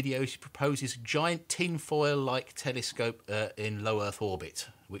one of his videos. He proposes a giant tinfoil-like telescope in low Earth orbit,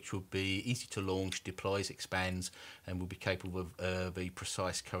 which would be easy to launch, deploys, expands, and will be capable of the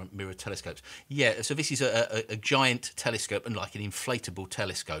precise current mirror telescopes. Yeah, so this is a giant telescope, and like an inflatable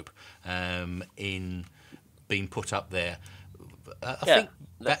telescope, in being put up there. I think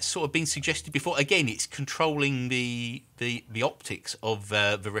that's sort of been suggested before. Again, it's controlling the optics of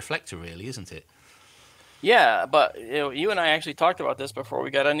the reflector, really, isn't it? Yeah, but you and I actually talked about this before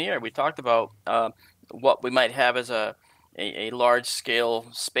we got on the air. We talked about what we might have as a large scale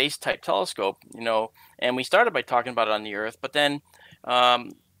space type telescope, and we started by talking about it on the Earth, but then I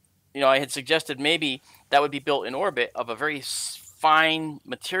had suggested maybe that would be built in orbit of a very fine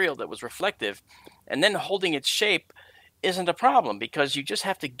material that was reflective, and then holding its shape isn't a problem, because you just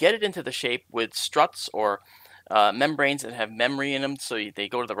have to get it into the shape with struts or membranes that have memory in them, so they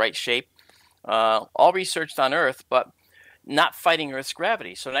go to the right shape. All researched on Earth, but not fighting Earth's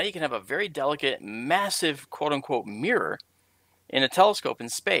gravity. So now you can have a very delicate, massive, quote-unquote, mirror in a telescope in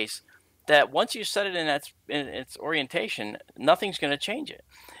space that once you set it in its orientation, nothing's going to change it.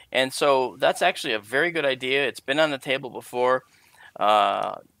 And so that's actually a very good idea. It's been on the table before.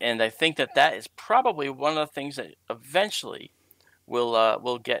 And I think that is probably one of the things that eventually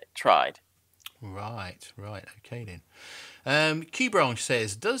will get tried. Right. Okay then. Q Branch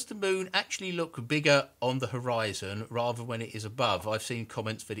says, does the moon actually look bigger on the horizon rather when it is above? I've seen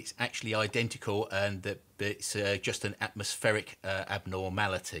comments that it's actually identical and that it's just an atmospheric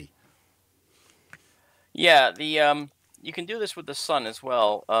abnormality. Yeah, you can do this with the sun as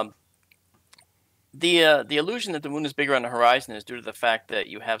well. The illusion that the moon is bigger on the horizon is due to the fact that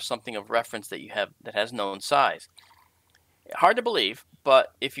you have something of reference that has known size. Hard to believe,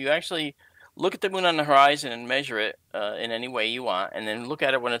 but if you actually look at the moon on the horizon and measure it in any way you want, and then look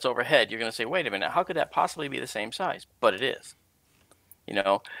at it when it's overhead, you're going to say, wait a minute, how could that possibly be the same size? But it is,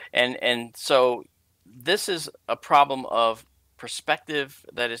 and so this is a problem of perspective.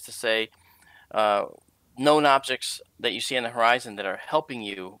 That is to say, known objects that you see on the horizon that are helping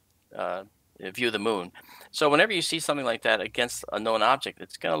you view the moon. So whenever you see something like that against a known object,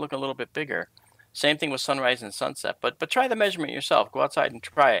 it's going to look a little bit bigger. Same thing with sunrise and sunset. But try the measurement yourself. Go outside and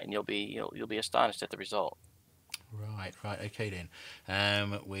try it, and you'll be astonished at the result. Right. Okay then.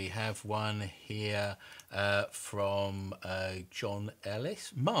 We have one here from John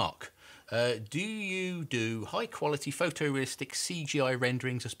Ellis. Mark, do you do high quality photorealistic CGI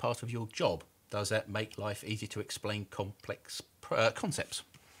renderings as part of your job? Does that make life easy to explain complex concepts?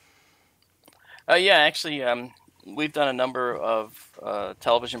 Yeah, actually, we've done a number of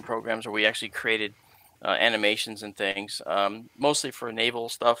television programs where we actually created animations and things, mostly for naval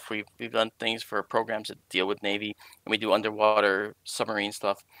stuff. We've done things for programs that deal with Navy, and we do underwater submarine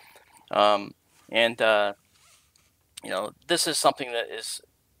stuff. This is something that is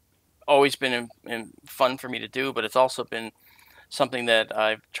always been fun for me to do, but it's also been something that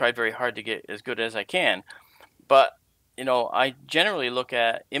I've tried very hard to get as good as I can. But I generally look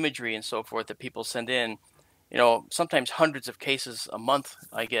at imagery and so forth that people send in. Sometimes hundreds of cases a month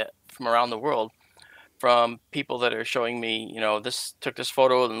I get from around the world from people that are showing me, this took this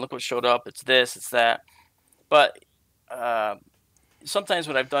photo and look what showed up. It's this, it's that. But sometimes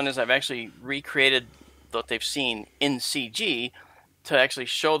what I've done is I've actually recreated what they've seen in CG to actually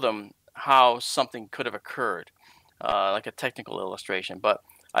show them how something could have occurred, like a technical illustration. But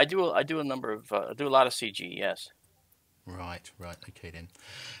I do a lot of CG, yes. Right. Okay then.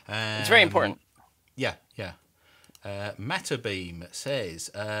 It's very important. Yeah. Matterbeam says,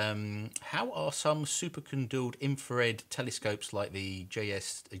 how are some superconducted infrared telescopes like the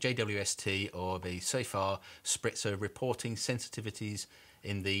JWST or the SAFAR Spritzer reporting sensitivities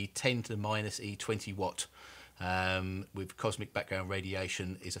in the 10 to the minus E20 watt with cosmic background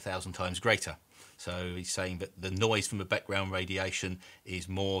radiation is 1,000 times greater? So he's saying that the noise from the background radiation is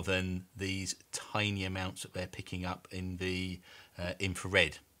more than these tiny amounts that they're picking up in the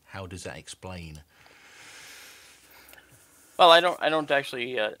infrared. How does that explain? Well, I don't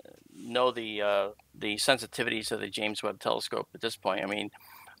actually know the sensitivities of the James Webb Telescope at this point. I mean,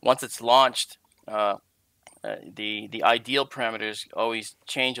 once it's launched, the ideal parameters always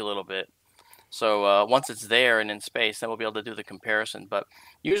change a little bit. So once it's there and in space, then we'll be able to do the comparison. But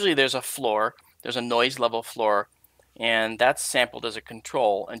usually there's a floor. There's a noise level floor and that's sampled as a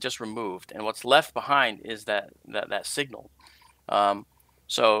control and just removed. And what's left behind is that signal.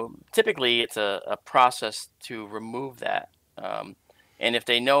 So typically, it's a process to remove that. And if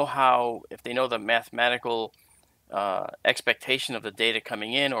they know the mathematical expectation of the data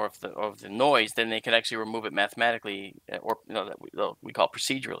coming in, or of the noise, then they can actually remove it mathematically, or that we call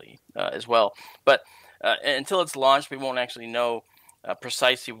procedurally as well. But until it's launched, we won't actually know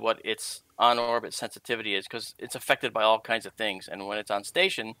precisely what its on-orbit sensitivity is, because it's affected by all kinds of things. And when it's on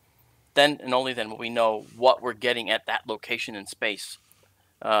station, then and only then will we know what we're getting at that location in space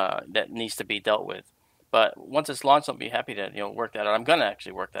that needs to be dealt with. But once it's launched, I'll be happy to work that out. I'm gonna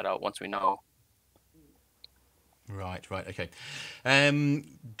actually work that out once we know. Right, okay.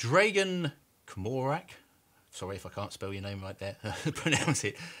 Dragan Komorak, sorry if I can't spell your name right there, pronounce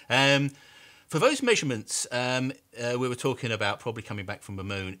it. For those measurements we were talking about probably coming back from the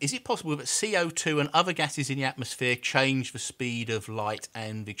moon, is it possible that CO2 and other gases in the atmosphere change the speed of light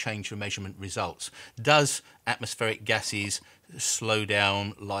and the change the measurement results? Does atmospheric gases slow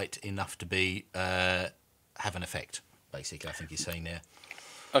down light enough to be have an effect, basically, I think he's saying there.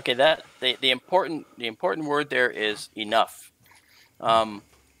 Okay, the important word there is enough.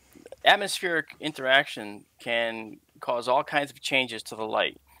 Atmospheric interaction can cause all kinds of changes to the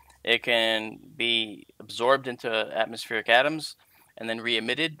light. It can be absorbed into atmospheric atoms and then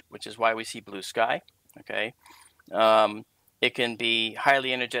re-emitted, which is why we see blue sky. Okay, it can be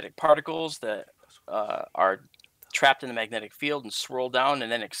highly energetic particles that are trapped in the magnetic field and swirl down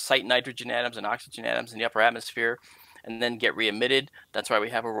and then excite nitrogen atoms and oxygen atoms in the upper atmosphere, and then get re-emitted. That's why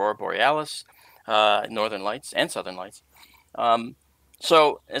we have aurora borealis, northern lights and southern lights.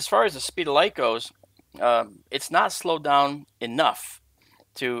 So as far as the speed of light goes, it's not slowed down enough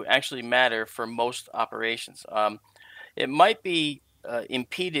to actually matter for most operations. It might be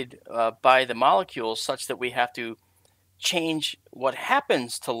impeded by the molecules, such that we have to change what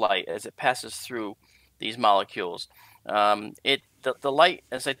happens to light as it passes through these molecules. The light,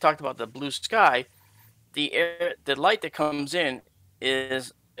 as I talked about the blue sky, the light that comes in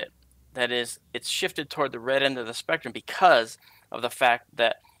it's shifted toward the red end of the spectrum because of the fact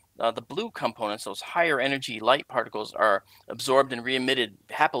that the blue components, those higher energy light particles, are absorbed and re-emitted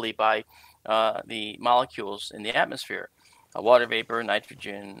happily by the molecules in the atmosphere, water vapor,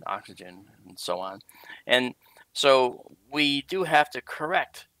 nitrogen, oxygen, and so on. And so we do have to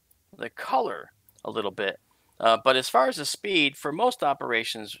correct the color a little bit. But as far as the speed, for most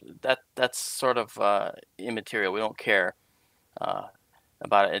operations, that's sort of immaterial. We don't care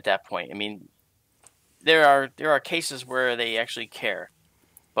about it at that point. I mean, there are cases where they actually care,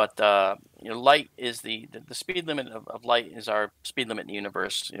 but light is the speed limit of light is our speed limit in the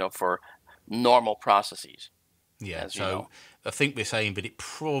universe. For normal processes. Yeah. So I think we're saying that it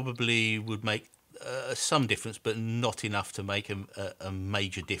probably would make some difference, but not enough to make a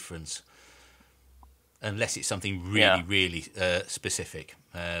major difference. Unless it's something really specific.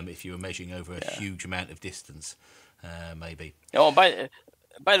 If you were measuring over a huge amount of distance, maybe. Oh, by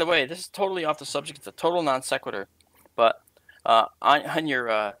the way, this is totally off the subject. It's a total non sequitur. But on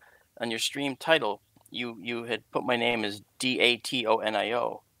your stream title, you had put my name as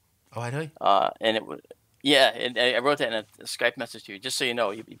Datonio. Oh, I know. And it was and I wrote that in a Skype message to you, just so you know.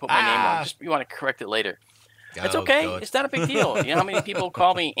 You put my name wrong. You want to correct it later. It's okay. God. It's not a big deal. You know how many people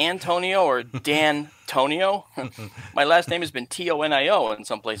call me Antonio or Dantonio? My last name has been Tonio in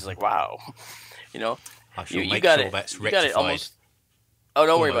some places. Like, wow. I shall make sure that's rectified. You got it almost. Oh,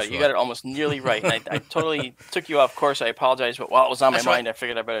 don't worry about it. You got it almost nearly right. And I totally took you off course. I apologize, but while it was on my mind, I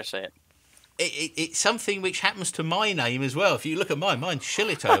figured I better say it. It's something which happens to my name as well. If you look at mine's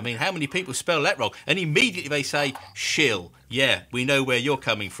Shillito. I mean, how many people spell that wrong? And immediately they say Shill. Yeah, we know where you're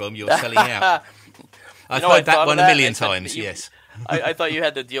coming from. You're selling out. I've heard that one a million times, yes. I thought you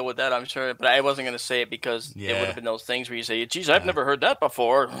had to deal with that, I'm sure, but I wasn't going to say it because it would have been those things where you say, geez, I've never heard that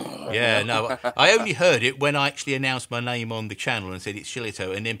before. Yeah, no, I only heard it when I actually announced my name on the channel and said it's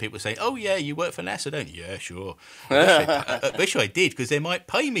Shillito, and then people say, oh, yeah, you work for NASA, don't you? Yeah, sure. I wish I did, because they might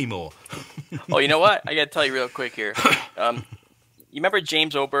pay me more. Oh, you know what? I got to tell you real quick here. You remember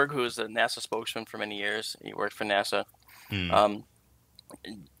James Oberg, who was the NASA spokesman for many years? He worked for NASA.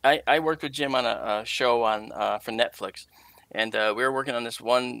 I worked with Jim on a show for Netflix, and we were working on this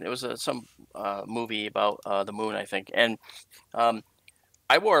one. It was some movie about the moon, I think, and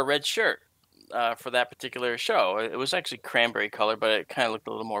I wore a red shirt for that particular show. It was actually cranberry color, but it kind of looked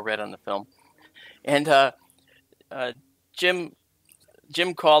a little more red on the film. And Jim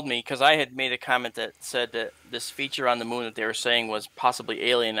called me because I had made a comment that said that this feature on the moon that they were saying was possibly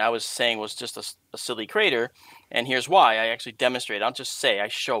alien. I was saying was just a silly crater, and here's why. I actually demonstrated. I'll just say I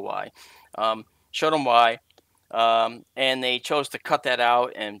show why. Showed him why. And they chose to cut that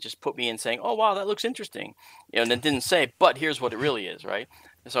out and just put me in saying, "Oh wow, that looks interesting," and then didn't say, "But here's what it really is," right?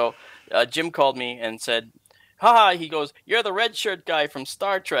 So Jim called me and said, "Ha!" He goes, "You're the red shirt guy from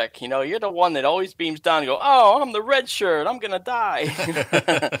Star Trek. You're the one that always beams down and go, oh, I'm the red shirt. I'm gonna die."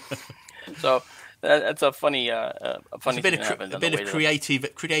 So that's a funny thing that happened. A bit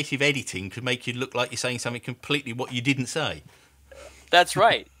of creative editing could make you look like you're saying something completely what you didn't say. That's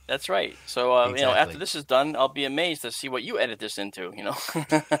right. That's right. So, Exactly. after this is done, I'll be amazed to see what you edit this into,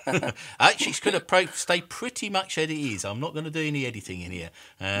 Actually, it's going to stay pretty much as it is. I'm not going to do any editing in here.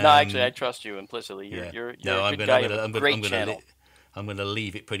 No, actually, I trust you implicitly. You're a good guy. I'm going to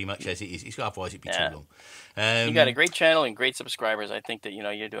leave it pretty much as it is. Otherwise, it'd be too long. You got a great channel and great subscribers. I think that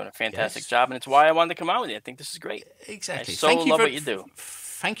you're doing a fantastic job, and it's why I wanted to come out with you. I think this is great. Exactly. I love what you do.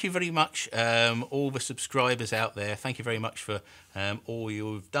 Thank you very much, all the subscribers out there. Thank you very much for all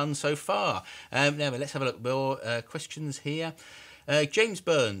you've done so far. Now, let's have a look. More questions here. James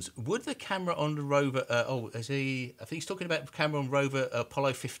Burns, would the camera on the rover... I think he's talking about the camera on rover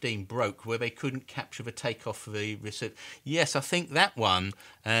Apollo 15 broke, where they couldn't capture the takeoff for the receipt. Yes, I think that one,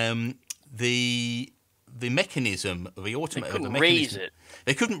 the mechanism, the automatic... They couldn't raise it.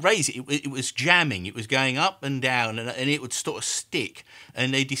 They couldn't raise it. It was jamming. It was going up and down, and it would sort of stick.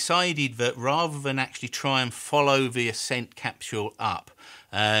 And they decided that rather than actually try and follow the ascent capsule up,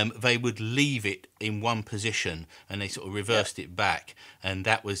 they would leave it in one position, and they sort of reversed it back, and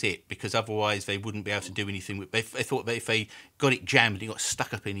that was it, because otherwise they wouldn't be able to do anything with it. They thought that if they got it jammed and it got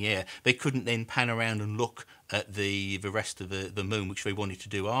stuck up in the air, they couldn't then pan around and look at the rest of the moon, which they wanted to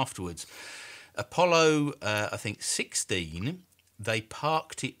do afterwards. Apollo, I think 16, they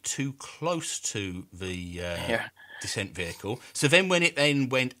parked it too close to the descent vehicle. So then when it then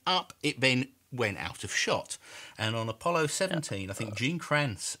went up, it then went out of shot. And on Apollo 17, I think Gene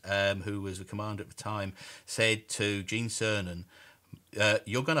Kranz, who was the commander at the time, said to Gene Cernan,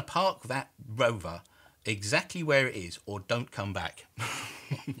 you're going to park that rover exactly where it is, or don't come back.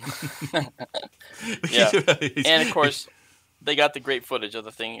 And of course, they got the great footage of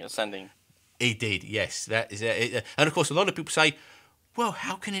the thing ascending. He did, yes. That is, and of course, a lot of people say, "Well,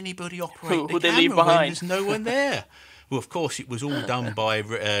 how can anybody operate who the they leave camera behind? when there's no one there?" Well, of course, it was all done by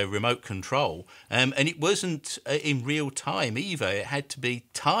remote control, and it wasn't in real time either. It had to be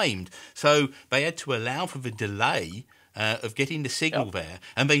timed, so they had to allow for the delay of getting the signal there,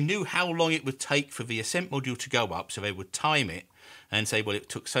 and they knew how long it would take for the ascent module to go up, so they would time it and say, well, it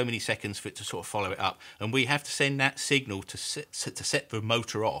took so many seconds for it to sort of follow it up, and we have to send that signal to set the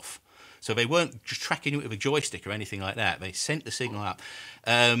motor off. So they weren't just tracking it with a joystick or anything like that. They sent the signal up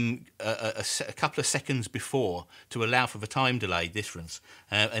a couple of seconds before to allow for the time delay difference,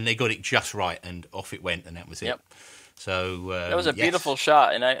 and they got it just right, and off it went, and that was it. So that was a beautiful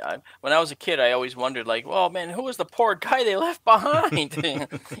shot. And I when I was a kid, I always wondered, like, well, man, who was the poor guy they left behind?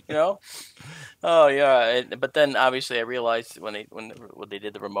 Oh yeah. But then obviously I realized when they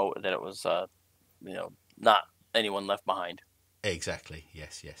did the remote that it was not anyone left behind. Exactly.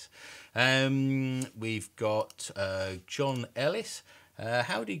 Yes. We've got John Ellis.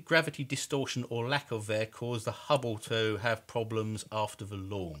 How did gravity distortion or lack of there cause the Hubble to have problems after the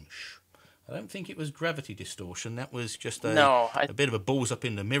launch? I don't think it was gravity distortion. That was just a bit of a balls up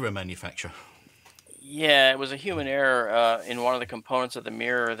in the mirror manufacturer. Yeah, it was a human error in one of the components of the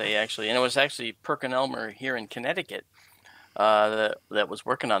mirror. And it was actually Perkin-Elmer here in Connecticut that was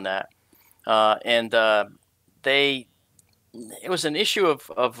working on that, it was an issue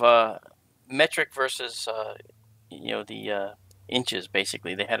of metric versus the inches.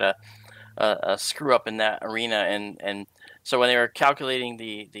 Basically, they had a screw up in that arena, and so when they were calculating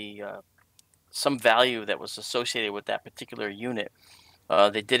the some value that was associated with that particular unit,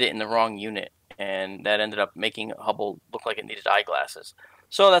 they did it in the wrong unit, and that ended up making Hubble look like it needed eyeglasses.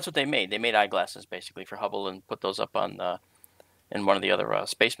 So that's what they made. They made eyeglasses basically for Hubble and put those up on in one of the other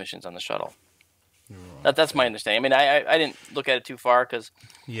space missions on the shuttle. Right. That's my understanding. I mean, I didn't look at it too far because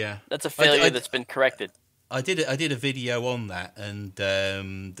that's a failure that's been corrected. I did a video on that, and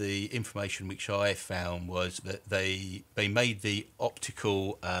the information which I found was that they made the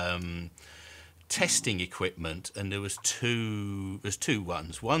optical testing equipment, and there's two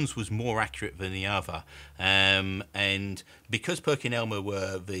ones. One was more accurate than the other, and because Perkin-Elmer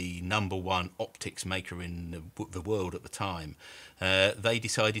were the #1 optics maker in the world at the time, they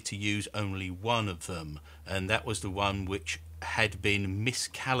decided to use only one of them, and that was the one which had been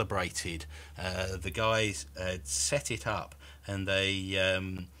miscalibrated. The guys had set it up, and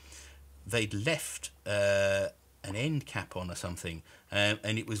they'd left an end cap on or something,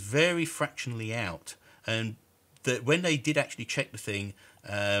 and it was very fractionally out, and that when they did actually check the thing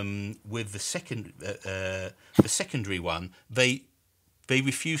with the secondary one, they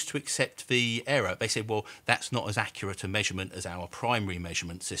refused to accept the error. They said, well, that's not as accurate a measurement as our primary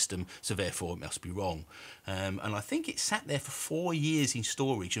measurement system, so therefore it must be wrong. And I think it sat there for 4 years in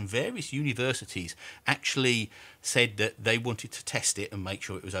storage, and various universities actually said that they wanted to test it and make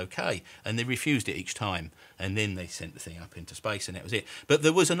sure it was okay, and they refused it each time. And then they sent the thing up into space, and that was it. But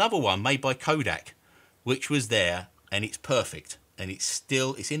there was another one made by Kodak, which was there, and it's perfect. And it's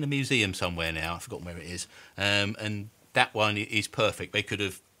in the museum somewhere now. I've forgotten where it is. And that one is perfect. They could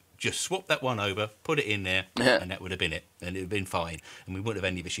have just swapped that one over, put it in there, and that would have been it, and it would have been fine, and we wouldn't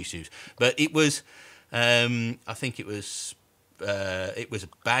have any issues. But it was, I think it was a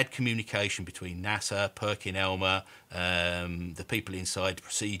bad communication between NASA, PerkinElmer, the people inside, the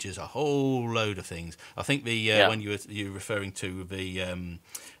procedures, a whole load of things. I think when you were referring to the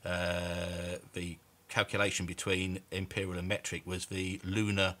calculation between imperial and metric was the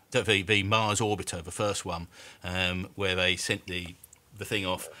Mars orbiter, the first one, where they sent the thing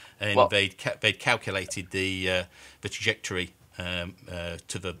off, and they'd calculated the trajectory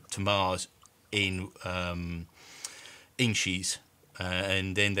to Mars in inches,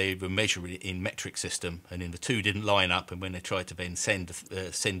 and then they were measuring it in metric system, and then the two didn't line up, and when they tried to then send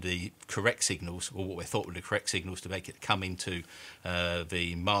the correct signals, or what they thought were the correct signals, to make it come into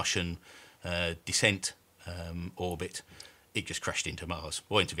the Martian descent orbit, it just crashed into Mars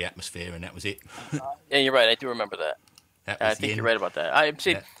or into the atmosphere, and that was it. Yeah, you're right. I do remember that. I think you're right about that. I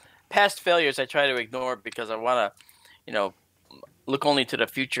see past failures I try to ignore because I want to, look only to the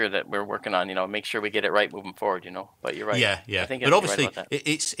future that we're working on. Make sure we get it right moving forward. But you're right. Yeah. I think but obviously, right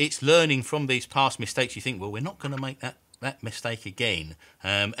it's learning from these past mistakes. You think, well, we're not going to make that mistake again.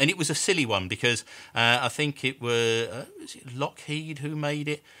 And it was a silly one because I think it was it Lockheed who made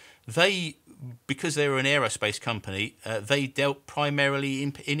it. Because they were an aerospace company, they dealt primarily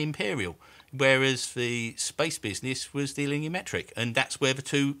in imperial, whereas the space business was dealing in metric, and that's where the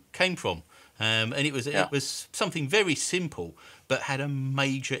two came from. And it was something very simple, but had a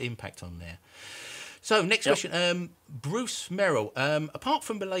major impact on there. So next question, Bruce Merrill. Apart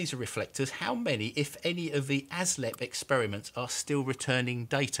from the laser reflectors, how many, if any, of the ASLEP experiments are still returning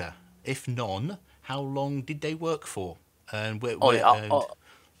data? If none, how long did they work for? And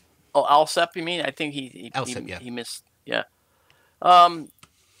ALSEP, you mean? I think he missed. Yeah. Well,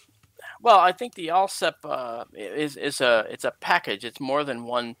 I think the ALSEP it's a package. It's more than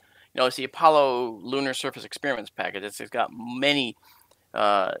one. It's the Apollo Lunar Surface Experiments package. It's got many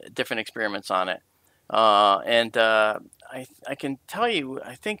different experiments on it, and I can tell you,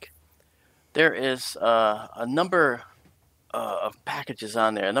 I think there is a number of packages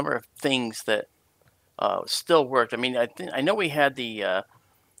on there, a number of things that still worked. I mean, I know we had the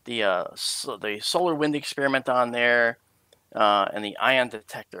solar wind experiment on there, and the ion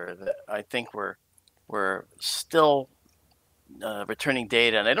detector that I think were still returning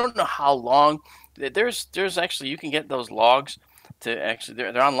data, and I don't know how long. There's actually, you can get those logs to actually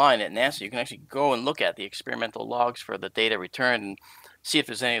they're online at NASA. You can actually go and look at the experimental logs for the data returned and see if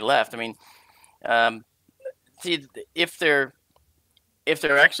there's any left. I mean, see, if they're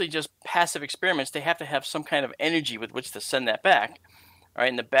actually just passive experiments, they have to have some kind of energy with which to send that back. All right,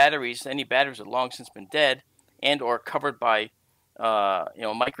 and the batteries, any batteries have long since been dead and or covered by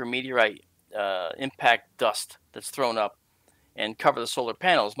micrometeorite impact dust that's thrown up and cover the solar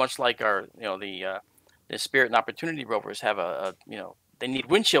panels, much like our the Spirit and Opportunity rovers have they need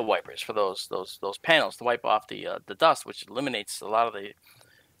windshield wipers for those panels to wipe off the dust, which eliminates a lot of the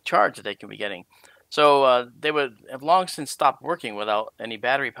charge that they can be getting. So they would have long since stopped working without any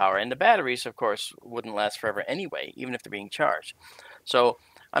battery power, and the batteries, of course, wouldn't last forever anyway, even if they're being charged. So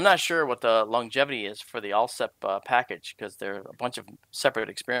I'm not sure what the longevity is for the ALSEP package, because they're a bunch of separate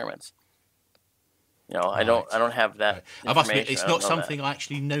experiments. I don't have that. I must admit, it's not something I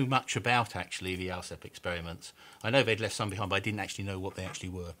actually know much about. Actually, the ALSEP experiments. I know they'd left some behind, but I didn't actually know what they actually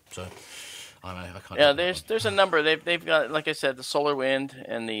were. So I can't. Yeah, there's a number. They've got, like I said, the solar wind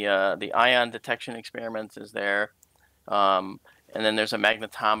and the ion detection experiments is there, and then there's a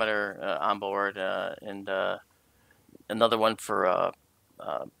magnetometer on board, and another one for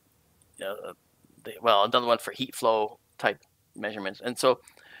another one for heat flow type measurements. And so,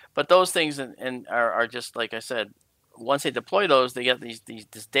 but those things are just, like I said, once they deploy those, they get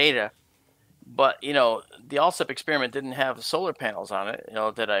this data. But the ALSEP experiment didn't have solar panels on it,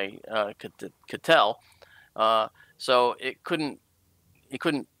 that I could tell. So it couldn't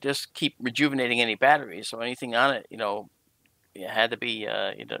just keep rejuvenating any batteries. So anything on it, it had to be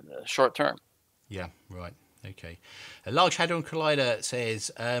short term. Yeah, right. Okay. A Large Hadron Collider says,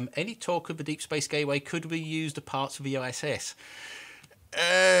 any talk of the Deep Space Gateway could we use the parts of the ISS?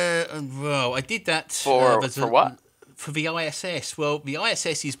 Well, I did that For what? For the ISS. Well, the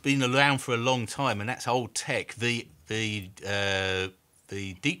ISS has been around for a long time, and that's old tech. The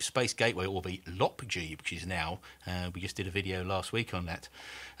Deep Space Gateway, or the LOPG, which is now, we just did a video last week on that.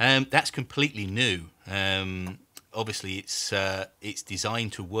 That's completely new. Obviously, it's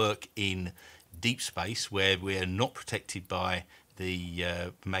designed to work in deep space where we're not protected by the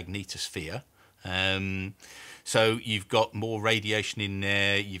magnetosphere. So you've got more radiation in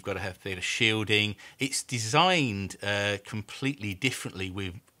there. You've got to have a bit of shielding. It's designed completely differently,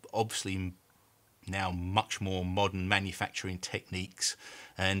 with obviously now much more modern manufacturing techniques.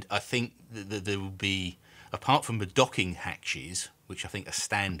 And I think that there will be, apart from the docking hatches, which I think are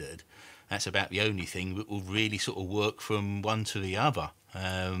standard, that's about the only thing that will really sort of work from one to the other.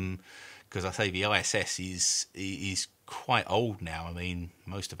 Because I say the ISS is quite old now. I mean,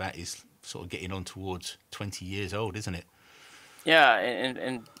 most of that is sort of getting on towards 20 years old, isn't it? Yeah,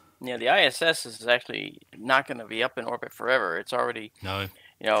 and yeah, the ISS is actually not going to be up in orbit forever. It's already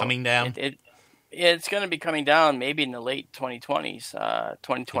coming down. It's going to be coming down maybe in the late 2020s,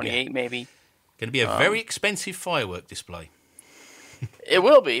 2028 maybe. Going to be a very expensive firework display. It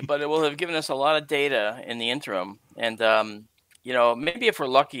will be, but it will have given us a lot of data in the interim, and maybe if we're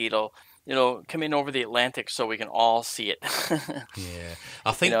lucky, it'll come in over the Atlantic so we can all see it. Yeah,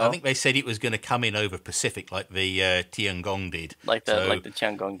 I think they said it was going to come in over Pacific, like the Tiangong did, like the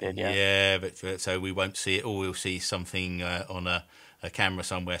Tiangong did. Yeah. Yeah, but so we won't see it, or we'll see something on a camera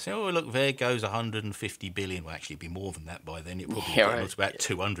somewhere. Say, oh look, there goes 150 billion. Well, actually, it'd be more than that by then. It probably was about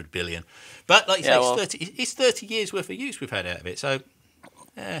 200 billion. But like you say, it's 30 years worth of use we've had out of it. So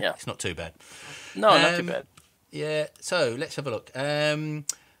it's not too bad. No, not too bad. Yeah. So let's have a look.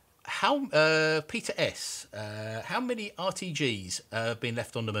 Peter S. How many RTGs have been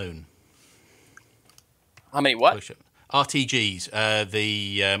left on the moon? How many what? RTGs.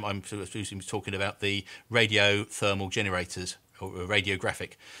 I'm talking about the radio thermal generators, or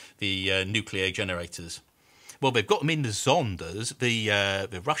radiographic, the nuclear generators. Well, they've got them in the Zondas.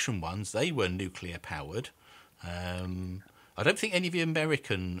 The Russian ones, they were nuclear powered. I don't think any of the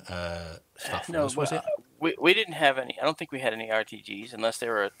American stuff was it? We didn't have any. I don't think we had any RTGs unless they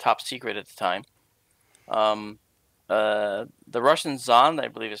were top secret at the time. The Russian Zond, I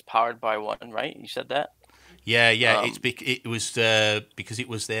believe, is powered by one, right? You said that? Yeah. It was because it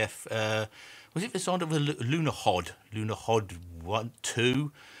was their. Was it the Zond of the Lunar Hod? Lunar Hod 1,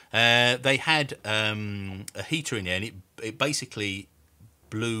 2. They had a heater in there, and it basically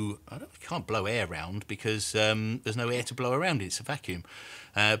blew. You can't blow air around because there's no air to blow around. It's a vacuum,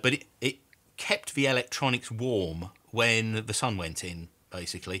 but it kept the electronics warm when the sun went in,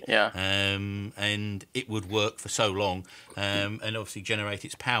 basically. Yeah. And it would work for so long, and obviously generate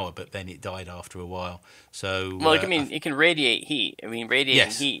its power, but then it died after a while. So it can radiate heat. I mean,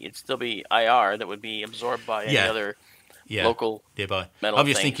 radiating heat, it'd still be IR that would be absorbed by any other local nearby. Metal I'm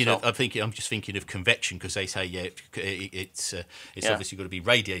just thing, I'm just thinking of convection, because they say it's obviously got to be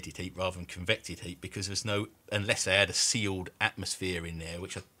radiated heat rather than convected heat, because there's no, unless they had a sealed atmosphere in there,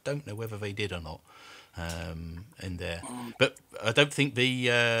 which I don't know whether they did or not. In there, but I don't think the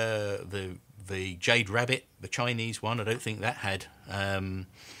Jade Rabbit, the Chinese one, I don't think that had an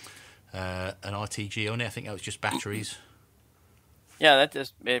RTG on it. I think that was just batteries. Yeah, that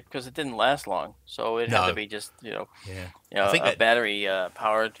just because it didn't last long, so it had to be just I think battery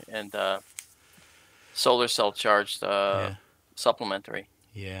powered and solar cell charged supplementary.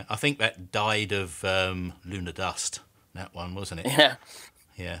 Yeah, I think that died of lunar dust. That one, wasn't it?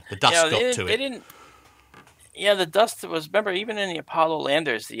 Yeah. The dust got to it. Yeah, the dust was. Remember, even in the Apollo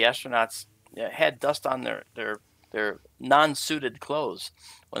landers, the astronauts had dust on their non-suited clothes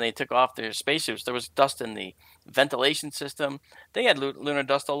when they took off their spacesuits. There was dust in the ventilation system. They had lunar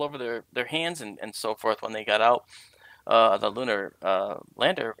dust all over their hands and so forth when they got out the lunar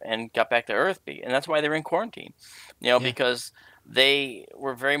lander and got back to Earth. And that's why they were in quarantine, because they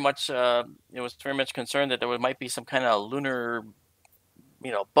were very much concerned that there might be some kind of lunar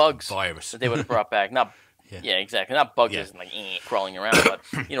bugs, virus that they would have brought back. Yeah, exactly. Not bugs as in like crawling around, but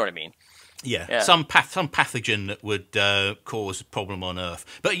you know what I mean. Yeah. Some pathogen that would cause a problem on Earth.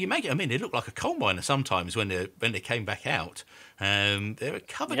 But they look like a coal miner sometimes when they came back out. They were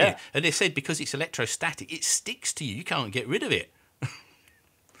covered in it. And they said because it's electrostatic, it sticks to you. You can't get rid of it.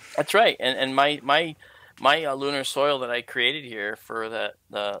 That's right. And my lunar soil that I created here for that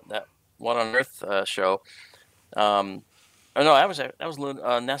One on Earth show. That was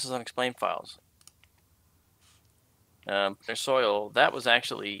NASA's Unexplained Files. Their soil, that was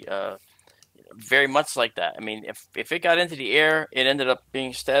actually very much like that. I mean, if it got into the air, it ended up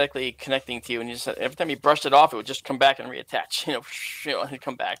being statically connecting to you, and you just, every time you brushed it off, it would just come back and reattach. And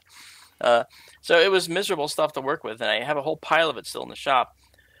come back. So it was miserable stuff to work with, and I have a whole pile of it still in the shop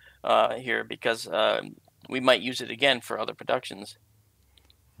here because we might use it again for other productions.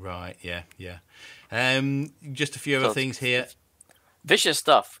 Right. Yeah. Yeah. Just a few other things here. Vicious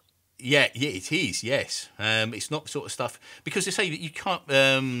stuff. Yeah, it is. Yes, it's not the sort of stuff because they say that you can't.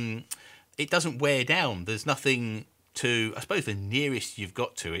 It doesn't wear down. There's nothing to. I suppose the nearest you've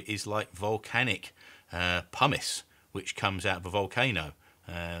got to it is like volcanic pumice, which comes out of a volcano.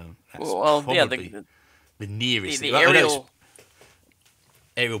 That's probably the nearest. The aerial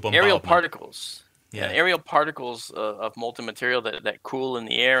bombardment. Aerial particles. Yeah, aerial particles of molten material that cool in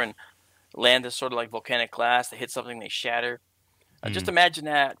the air and land as sort of like volcanic glass. They hit something, they shatter. Just imagine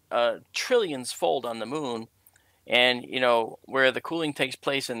that trillions fold on the moon, and where the cooling takes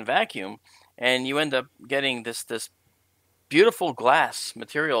place in vacuum, and you end up getting this beautiful glass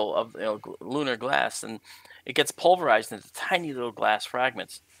material of lunar glass, and it gets pulverized into tiny little glass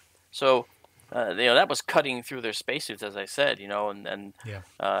fragments. So that was cutting through their spacesuits, as I said, and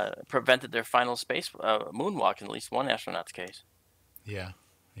prevented their final space moonwalk in at least one astronaut's case. Yeah,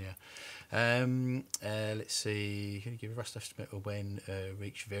 yeah. Let's see. Can you give a rough estimate of when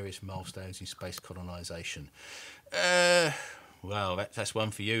reach various milestones in space colonisation? Well, that's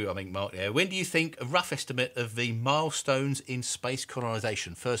one for you, I think, Mark. When do you think a rough estimate of the milestones in space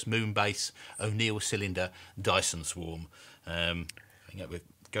colonisation? First moon base, O'Neill cylinder, Dyson swarm. I think we're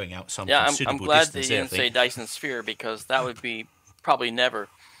going out some considerable I'm glad distance they didn't say Dyson sphere, because that would be probably never.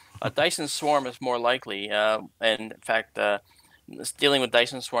 A Dyson swarm is more likely, and in fact, dealing with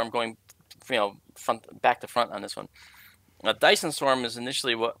Dyson swarm going back to front on this one. A Dyson swarm is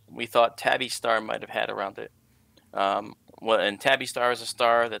initially what we thought Tabby star might have had around it. And Tabby star is a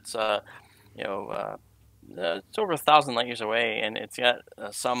star that's it's over 1,000 light years away, and it's got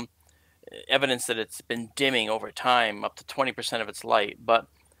some evidence that it's been dimming over time, up to 20% of its light. But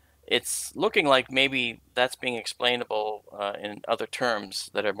it's looking like maybe that's being explainable in other terms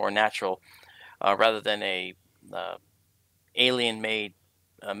that are more natural, rather than a alien-made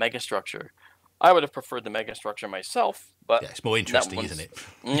megastructure. I would have preferred the megastructure myself, but it's more interesting, isn't it?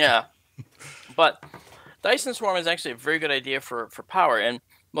 Yeah, but Dyson swarm is actually a very good idea for power, and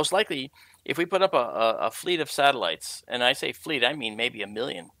most likely, if we put up a fleet of satellites, and I say fleet, I mean maybe 1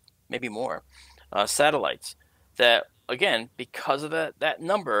 million, maybe more, satellites, that again, because of that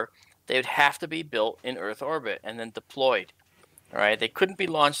number, they would have to be built in Earth orbit and then deployed. All right, they couldn't be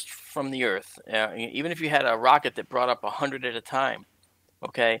launched from the Earth, even if you had a rocket that brought up 100 at a time.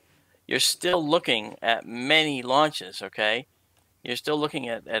 Okay, you're still looking at many launches. Okay, you're still looking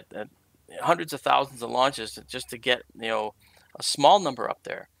at hundreds of thousands of launches just to get a small number up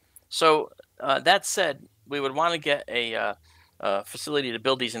there. So that said, we would want to get a facility to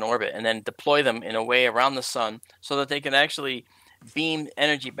build these in orbit and then deploy them in a way around the sun so that they can actually beam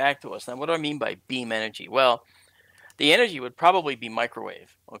energy back to us. Now, what do I mean by beam energy? Well, the energy would probably be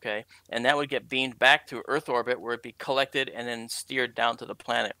microwave, okay? And that would get beamed back to Earth orbit, where it'd be collected and then steered down to the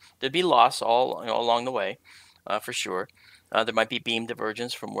planet. There'd be loss all along the way, for sure. There might be beam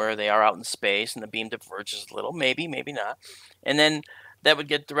divergence from where they are out in space, and the beam diverges a little, maybe not. And then that would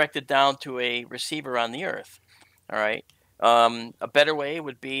get directed down to a receiver on the Earth, all right? A better way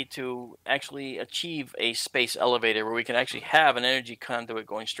would be to actually achieve a space elevator where we can actually have an energy conduit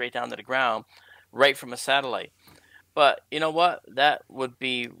going straight down to the ground right from a satellite. But you know what? That would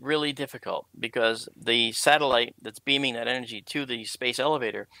be really difficult, because the satellite that's beaming that energy to the space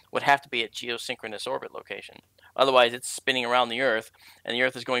elevator would have to be at geosynchronous orbit location. Otherwise, it's spinning around the Earth, and the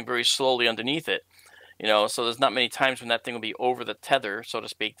Earth is going very slowly underneath it. So there's not many times when that thing will be over the tether, so to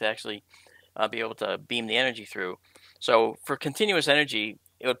speak, to actually be able to beam the energy through. So for continuous energy,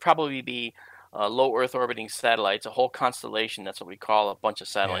 it would probably be low Earth orbiting satellites, a whole constellation. That's what we call a bunch of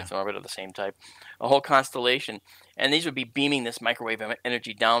satellites in orbit of the same type, a whole constellation. And these would be beaming this microwave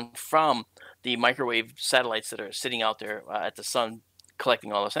energy down from the microwave satellites that are sitting out there at the sun,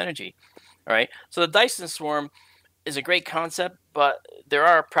 collecting all this energy. All right. So the Dyson swarm is a great concept, but there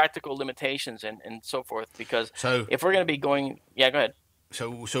are practical limitations and so forth, because if we're going to be going, go ahead.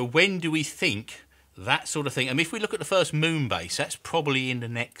 So when do we think that sort of thing? I mean, if we look at the first moon base, that's probably in the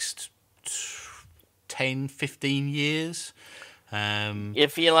next 10, 15 years.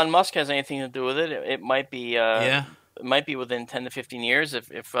 If Elon Musk has anything to do with it, it might be it might be within 10 to 15 years.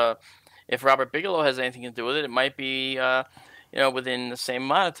 If Robert Bigelow has anything to do with it, it might be within the same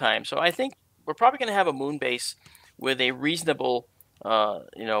amount of time. So I think we're probably going to have a moon base with a reasonable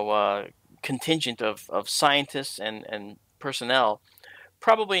contingent of scientists and personnel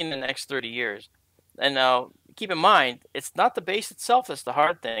probably in the next 30 years. And now, keep in mind, it's not the base itself that's the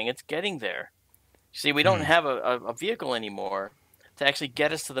hard thing. It's getting there. See, we don't have a vehicle anymore to actually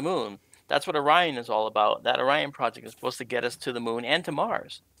get us to the moon. That's what Orion is all about. That Orion project is supposed to get us to the moon and to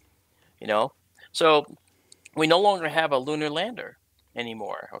Mars. So we no longer have a lunar lander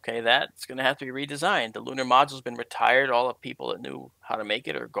anymore. Okay, that's going to have to be redesigned. The lunar module's been retired. All the people that knew how to make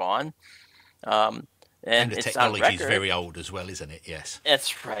it are gone. And the it's technology is very old as well, isn't it? Yes.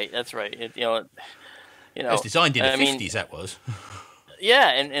 That's right. That's right. It was designed in the 50s. That was. Yeah,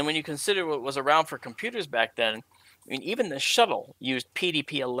 and when you consider what was around for computers back then, I mean, even the shuttle used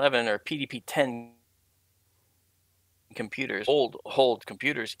PDP-11 or PDP-10 computers, old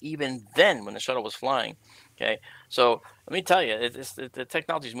computers, even then when the shuttle was flying. Okay, so let me tell you, the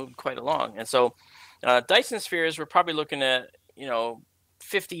technology's moving quite along. And so Dyson spheres, we're probably looking at,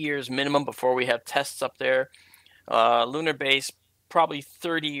 50 years minimum before we have tests up there. Lunar base, probably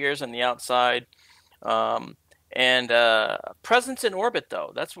 30 years on the outside. And presence in orbit,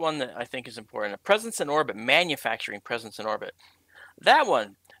 though, that's one that I think is important. A presence in orbit, manufacturing presence in orbit. That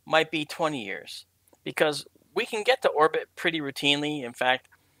one might be 20 years because we can get to orbit pretty routinely. In fact,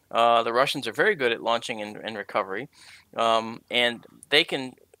 the Russians are very good at launching and recovery, and they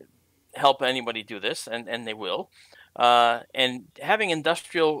can help anybody do this, and they will. And having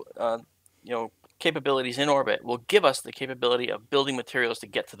industrial, capabilities in orbit will give us the capability of building materials to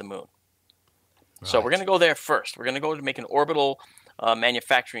get to the moon. Right. So we're going to go there first. We're going to go to make an orbital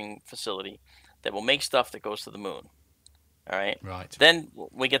manufacturing facility that will make stuff that goes to the moon. All right. Right. Then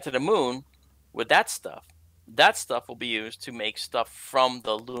we get to the moon with that stuff. That stuff will be used to make stuff from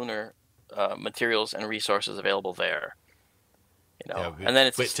the lunar materials and resources available there. And then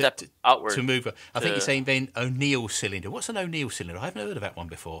it's a step outward to move. I think you're saying then O'Neill cylinder. What's an O'Neill cylinder? I haven't heard of that one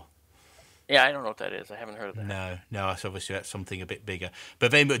before. Yeah, I don't know what that is. I haven't heard of that. No, that's something a bit bigger.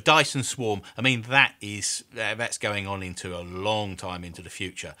 But then Dyson Swarm, I mean, that's going on into a long time into the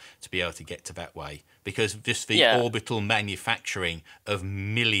future to be able to get to that way. Because just the orbital manufacturing of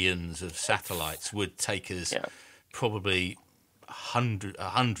millions of satellites would take us probably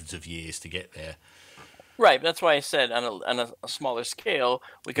hundreds of years to get there. Right, that's why I said on a smaller scale,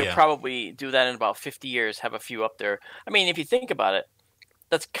 we could probably do that in about 50 years, have a few up there. I mean, if you think about it,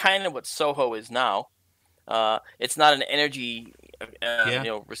 that's kind of what SOHO is now. It's not an energy,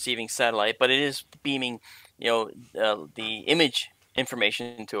 receiving satellite, but it is beaming, the image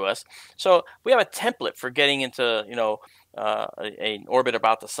information to us. So we have a template for getting into, an orbit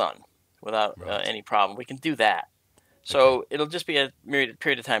about the sun without any problem. We can do that. So it'll just be a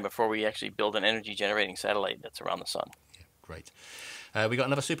period of time before we actually build an energy generating satellite that's around the sun. Yeah, great. We got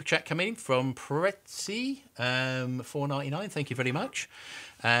another super chat coming in from Pretzi, $4.99. Thank you very much.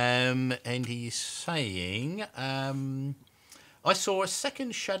 And he's saying, I saw a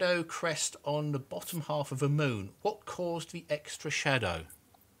second shadow crest on the bottom half of a moon. What caused the extra shadow?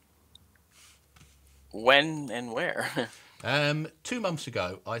 When and where? 2 months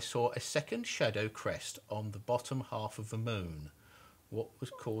ago, I saw a second shadow crest on the bottom half of the moon. What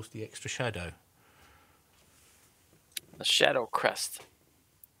caused the extra shadow? A shadow crest.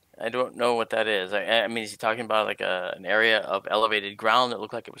 I don't know what that is. I mean, is he talking about like an area of elevated ground that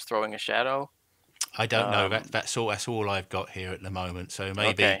looked like it was throwing a shadow? I don't know. That's all I've got here at the moment. So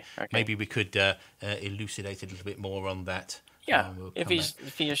maybe we could elucidate a little bit more on that. Yeah, if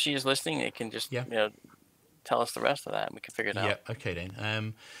he or she is listening, they can just tell us the rest of that, and we can figure it out. Yeah. Okay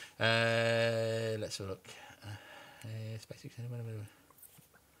then. Let's have a look.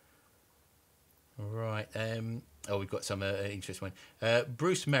 Right. We've got some interesting one.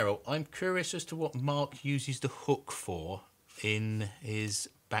 Bruce Merrill, I'm curious as to what Mark uses the hook for in his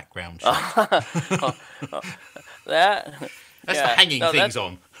background shot. That's the hanging things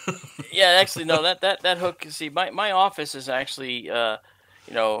on. Actually, no. That hook. See, my office is actually,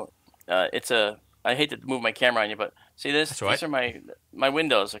 it's a. I hate to move my camera on you, but see this. That's right. These are my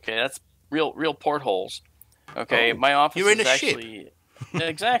windows. Okay, that's real portholes. Okay, my office. You're in is a actually. Ship.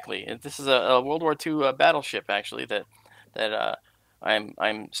 Exactly. This is a World War II battleship, actually, that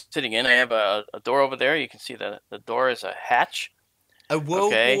I'm sitting in. I have a door over there. You can see the door is a hatch. A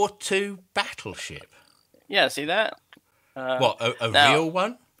World War II battleship? Yeah, see that? What, a real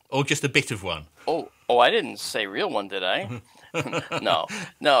one? Or just a bit of one? Oh, I didn't say real one, did I? No.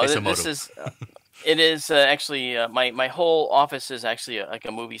 This is... It is actually... my whole office is actually like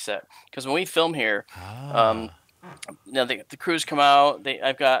a movie set. Because when we film here... the crews come out.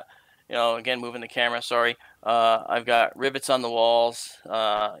 I've got, again, moving the camera. Sorry. I've got rivets on the walls.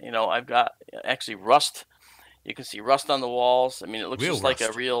 I've got actually rust. You can see rust on the walls. I mean, it looks just like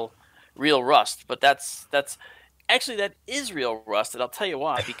a real rust. But that's Actually, that is real rust, and I'll tell you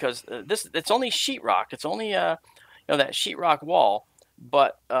why. Because it's only sheetrock. It's only that sheetrock wall.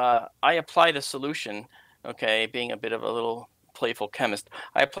 But I applied a solution. Okay, being a bit of a little playful chemist,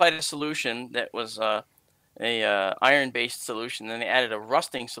 I applied a solution that was a iron-based solution, and they added a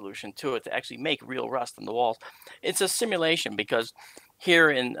rusting solution to it to actually make real rust on the walls. It's a simulation because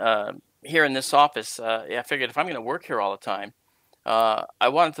here in this office, I figured if I'm going to work here all the time, I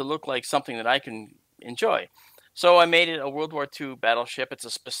want it to look like something that I can enjoy. So I made it a World War II battleship. It's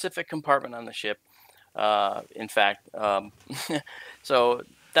a specific compartment on the ship. In fact, so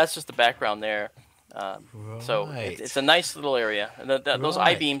that's just the background there. So it's a nice little area. Those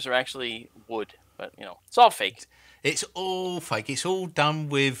I-beams are actually wood, but it's all fake. It's all fake. It's all done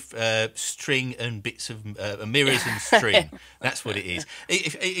with string and bits of mirrors and string. That's what it is.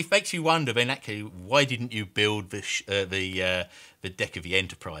 It makes you wonder, then, actually, why didn't you build the deck of the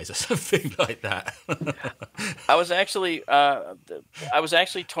Enterprise or something like that? I was actually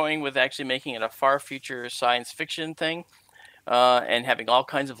toying with actually making it a far future science fiction thing. And having all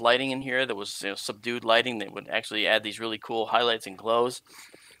kinds of lighting in here that was subdued lighting that would actually add these really cool highlights and glows.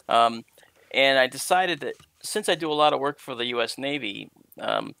 And I decided that since I do a lot of work for the U.S. Navy,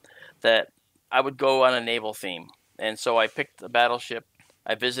 that I would go on a naval theme. And so I picked a battleship.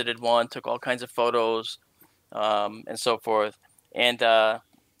 I visited one, took all kinds of photos, and so forth. And I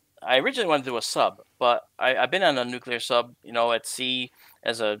originally wanted to do a sub, but I've been on a nuclear sub, at sea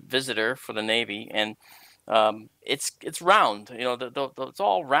as a visitor for the Navy, and it's round, it's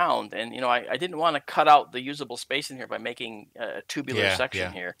all round, and I didn't want to cut out the usable space in here by making a tubular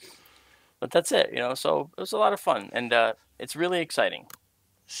section here, but that's it, so it was a lot of fun, and it's really exciting.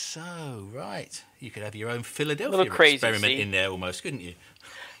 So right, you could have your own Philadelphia experiment in there almost, couldn't you?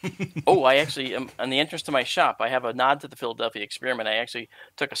 Oh, I actually on the entrance to my shop, I have a nod to the Philadelphia experiment. I actually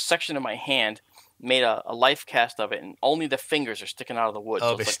took a section of my hand, made a life cast of it, and only the fingers are sticking out of the wood.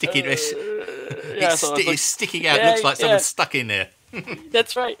 Oh, so they're sticking. It's sticking out. It looks like someone's stuck in there.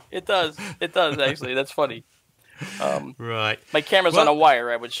 That's right. It does. It does, actually. That's funny. Right. My camera's on a wire.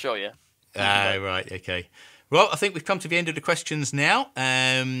 I would show you. Right. Okay. Well, I think we've come to the end of the questions now.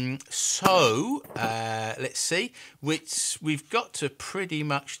 So let's see. We've got to pretty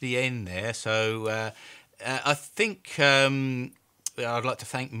much the end there. So I think I'd like to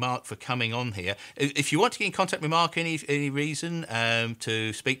thank Marc for coming on here. If you want to get in contact with Marc, any reason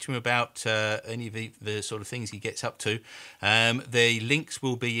to speak to him about any of the sort of things he gets up to, the links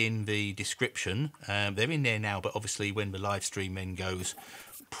will be in the description. They're in there now, but obviously when the live stream then goes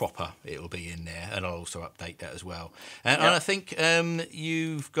proper, it'll be in there, and I'll also update that as well. And I think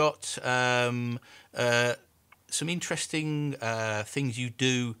you've got some interesting things you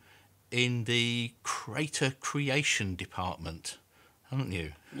do in the crater creation department, haven't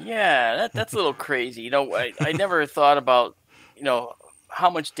you? Yeah, that's a little crazy. I never thought about how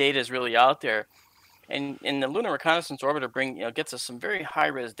much data is really out there, and the Lunar Reconnaissance Orbiter gets us some very high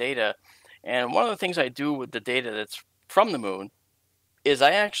res data, and one of the things I do with the data that's from the moon is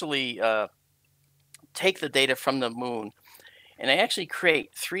I actually take the data from the moon and I actually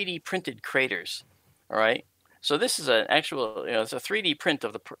create 3D printed craters. All right. So this is an actual, it's a 3D print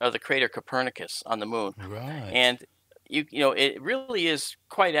of the crater Copernicus on the moon. Right. And it really is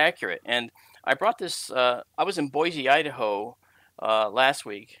quite accurate. And I brought this. I was in Boise, Idaho, last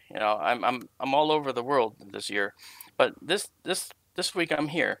week. I'm all over the world this year, but this week I'm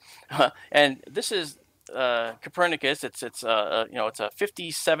here, and this is Copernicus. It's a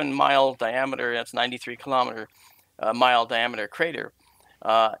 57-mile diameter. That's 93 kilometer mile diameter crater,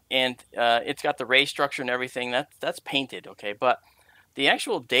 and it's got the ray structure and everything. That's painted, okay, but the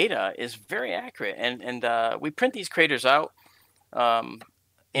actual data is very accurate, and we print these craters out. And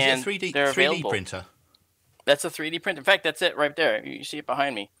is it a 3D printer? That's a 3D print. In fact, that's it right there. You see it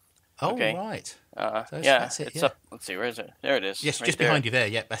behind me. Oh, okay. Right. That's it. It's up. Let's see. Where is it? There it is. Yes, right just there. behind you there.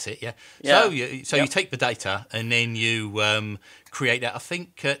 Yeah, that's it. Yeah. Yeah. So you take the data and then you create that. I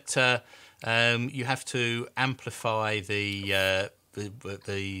think that you have to amplify the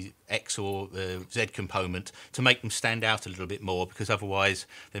X or the Z component to make them stand out a little bit more, because otherwise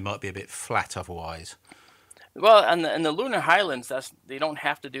they might be a bit flat otherwise. Well, in the lunar highlands, they don't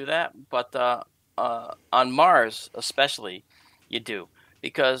have to do that, but on Mars especially, you do,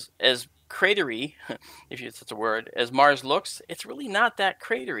 because as cratery, if it's such a word, as Mars looks, it's really not that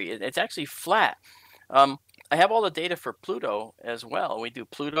cratery. It's actually flat. I have all the data for Pluto as well. We do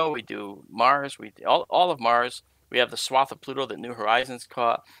Pluto, we do Mars, we do all of Mars. We have the swath of Pluto that New Horizons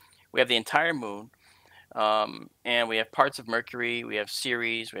caught. We have the entire moon, and we have parts of Mercury. We have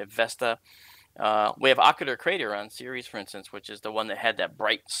Ceres, we have Vesta. We have Ocular Crater on Ceres, for instance, which is the one that had that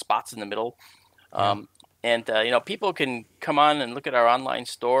bright spots in the middle. And people can come on and look at our online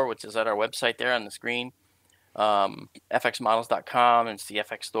store, which is at our website there on the screen, fxmodels.com, and it's the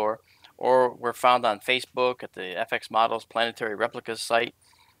FX store. Or we're found on Facebook at the FX Models Planetary Replicas site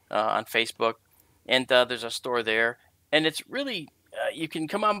on Facebook. And there's a store there. And it's really, you can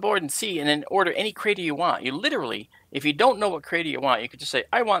come on board and see and then order any crater you want. You literally, if you don't know what crater you want, you could just say,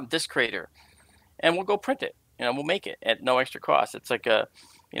 I want this crater. And we'll go print it. We'll make it at no extra cost. It's like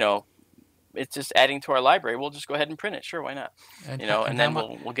it's just adding to our library. We'll just go ahead and print it. Sure, why not? And then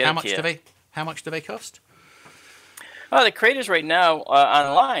we'll get it to you. How much do they cost? The craters right now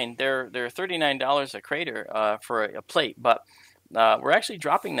online, they're $39 a crater for a plate, but we're actually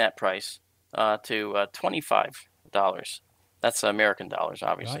dropping that price to $25. That's American dollars,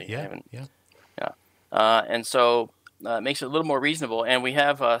 obviously. Right, yeah. And so it makes it a little more reasonable. And we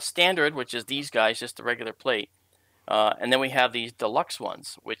have standard, which is these guys, just a regular plate. And then we have these deluxe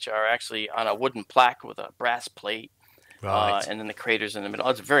ones, which are actually on a wooden plaque with a brass plate. Right. And then the craters in the middle.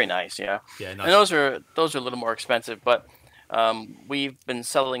 Oh, it's very nice, yeah. Yeah, nice. And those are a little more expensive, but we've been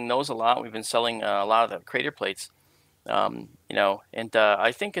selling those a lot. We've been selling a lot of the crater plates, and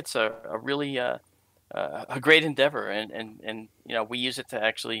I think it's a really a great endeavor, and we use it to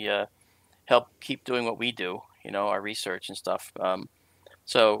actually help keep doing what we do, our research and stuff.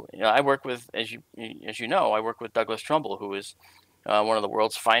 So I work with, as you know, I work with Douglas Trumbull, who is one of the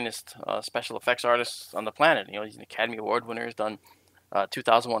world's finest special effects artists on the planet. He's an Academy Award winner. He's done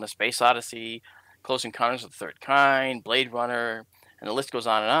 2001: A Space Odyssey, Close Encounters of the Third Kind, Blade Runner, and the list goes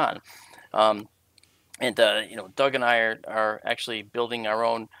on and on. Doug and I are actually building our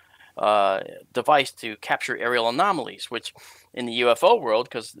own device to capture aerial anomalies, which in the UFO world,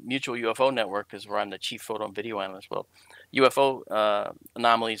 because Mutual UFO Network is where I'm the chief photo and video analyst. Well, UFO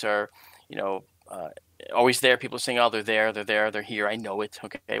anomalies are, always there. People saying, "Oh, they're there, they're here. I know it."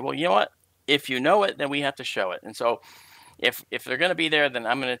 Okay, well, you know what? If you know it, then we have to show it. And so, if they're going to be there, then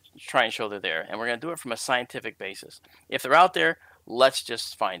I'm going to try and show they're there, and we're going to do it from a scientific basis. If they're out there, let's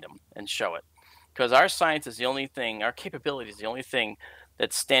just find them and show it, because our science is the only thing, our capability is the only thing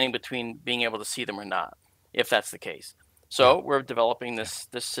that's standing between being able to see them or not, if that's the case. So we're developing this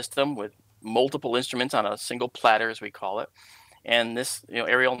system with multiple instruments on a single platter, as we call it. And this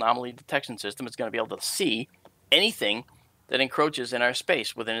aerial anomaly detection system is going to be able to see anything that encroaches in our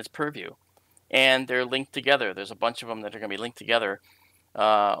space within its purview. And they're linked together. There's a bunch of them that are going to be linked together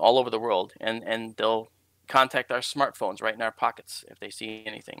all over the world. And they'll contact our smartphones right in our pockets if they see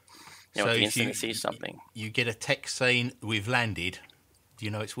anything. So if the instant they see something. You get a text saying, "We've landed." Do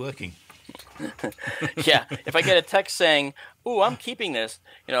you know it's working? Yeah. If I get a text saying, "Ooh, I'm keeping this,"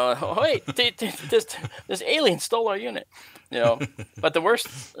 "Oh, wait, this alien stole our unit," But the worst,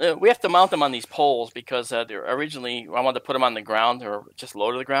 we have to mount them on these poles because they're originally, I wanted to put them on the ground or just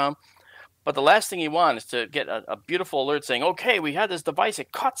low to the ground. But the last thing you want is to get a beautiful alert saying, "Okay, we had this device,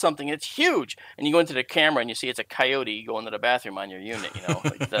 it caught something, it's huge," and you go into the camera and you see it's a coyote going to the bathroom on your unit.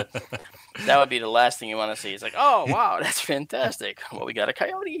 That would be the last thing you want to see. It's like, "Oh, wow, that's fantastic. Well, we got a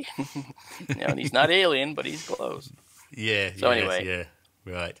coyote." And he's not alien, but he's close. Yeah. So anyway. Yeah.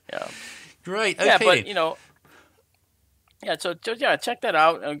 Right. Yeah. Great. Okay. Yeah, but check that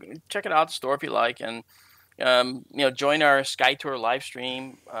out. Check it out at the store if you like, and join our Sky Tour live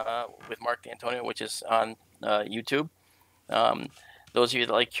stream with Marc D'Antonio, which is on YouTube. Those of you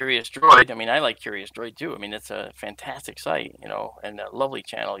that like Curious Droid, I like Curious Droid too. It's a fantastic site, and a lovely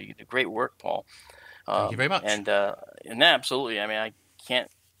channel. You do great work, Paul. Thank you very much. And absolutely. I can't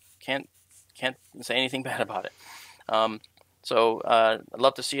say anything bad about it. So I'd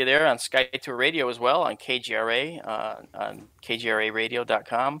love to see you there on Sky Tour Radio as well, on KGRA, on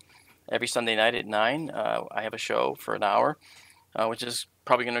kgraradio.com. Every Sunday night at 9, I have a show for an hour, which is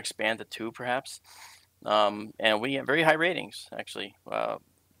probably going to expand to 2 perhaps. And we have very high ratings, actually.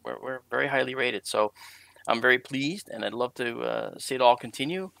 We're very highly rated. So I'm very pleased, and I'd love to see it all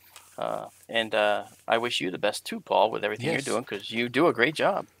continue. And I wish you the best too, Paul, with everything you're doing, because you do a great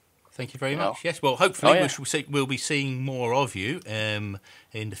job. Thank you very much. Yes, well, hopefully we'll be seeing more of you in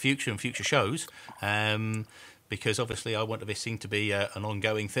the future and future shows. Because obviously I want this thing to be an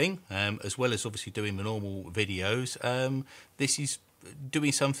ongoing thing, as well as obviously doing the normal videos. This is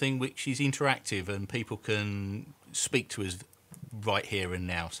doing something which is interactive and people can speak to us right here and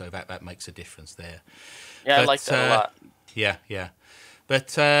now, so that makes a difference there. Yeah, I like that a lot. Yeah.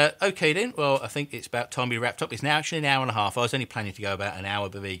 But okay then. Well, I think it's about time we wrapped up. It's now actually an hour and a half. I was only planning to go about an hour,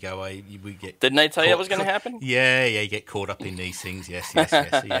 but there you go. We get. Didn't I tell you that was going to happen? Yeah, you get caught up in these things. Yes.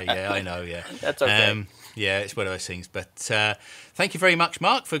 Yeah, I know. Yeah, that's okay. Yeah, it's one of those things. But thank you very much,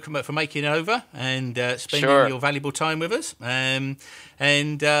 Mark, for making it over and spending your valuable time with us.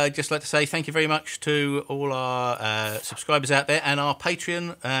 And just like to say thank you very much to all our subscribers out there and our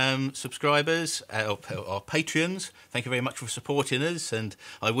Patreon subscribers, our Patreons. Thank you very much for supporting us. And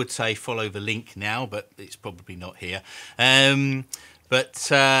I would say follow the link now, but it's probably not here.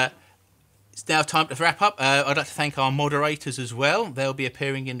 It's now time to wrap up. I'd like to thank our moderators as well. They'll be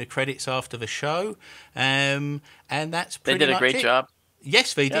appearing in the credits after the show. And that's pretty much it. They did a great job.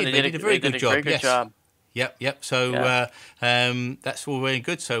 Yes, they did. They did a very good job. Very good job. Yep. So that's all very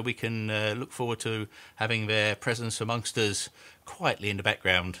good. So we can look forward to having their presence amongst us quietly in the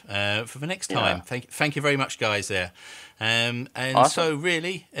background for the next time. Thank you very much, guys, there. And awesome. So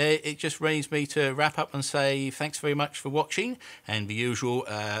really, it just remains me to wrap up and say thanks very much for watching. And the usual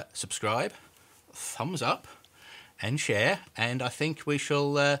subscribe, thumbs up, and share. And I think we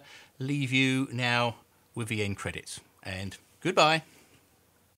shall leave you now with the end credits. And goodbye.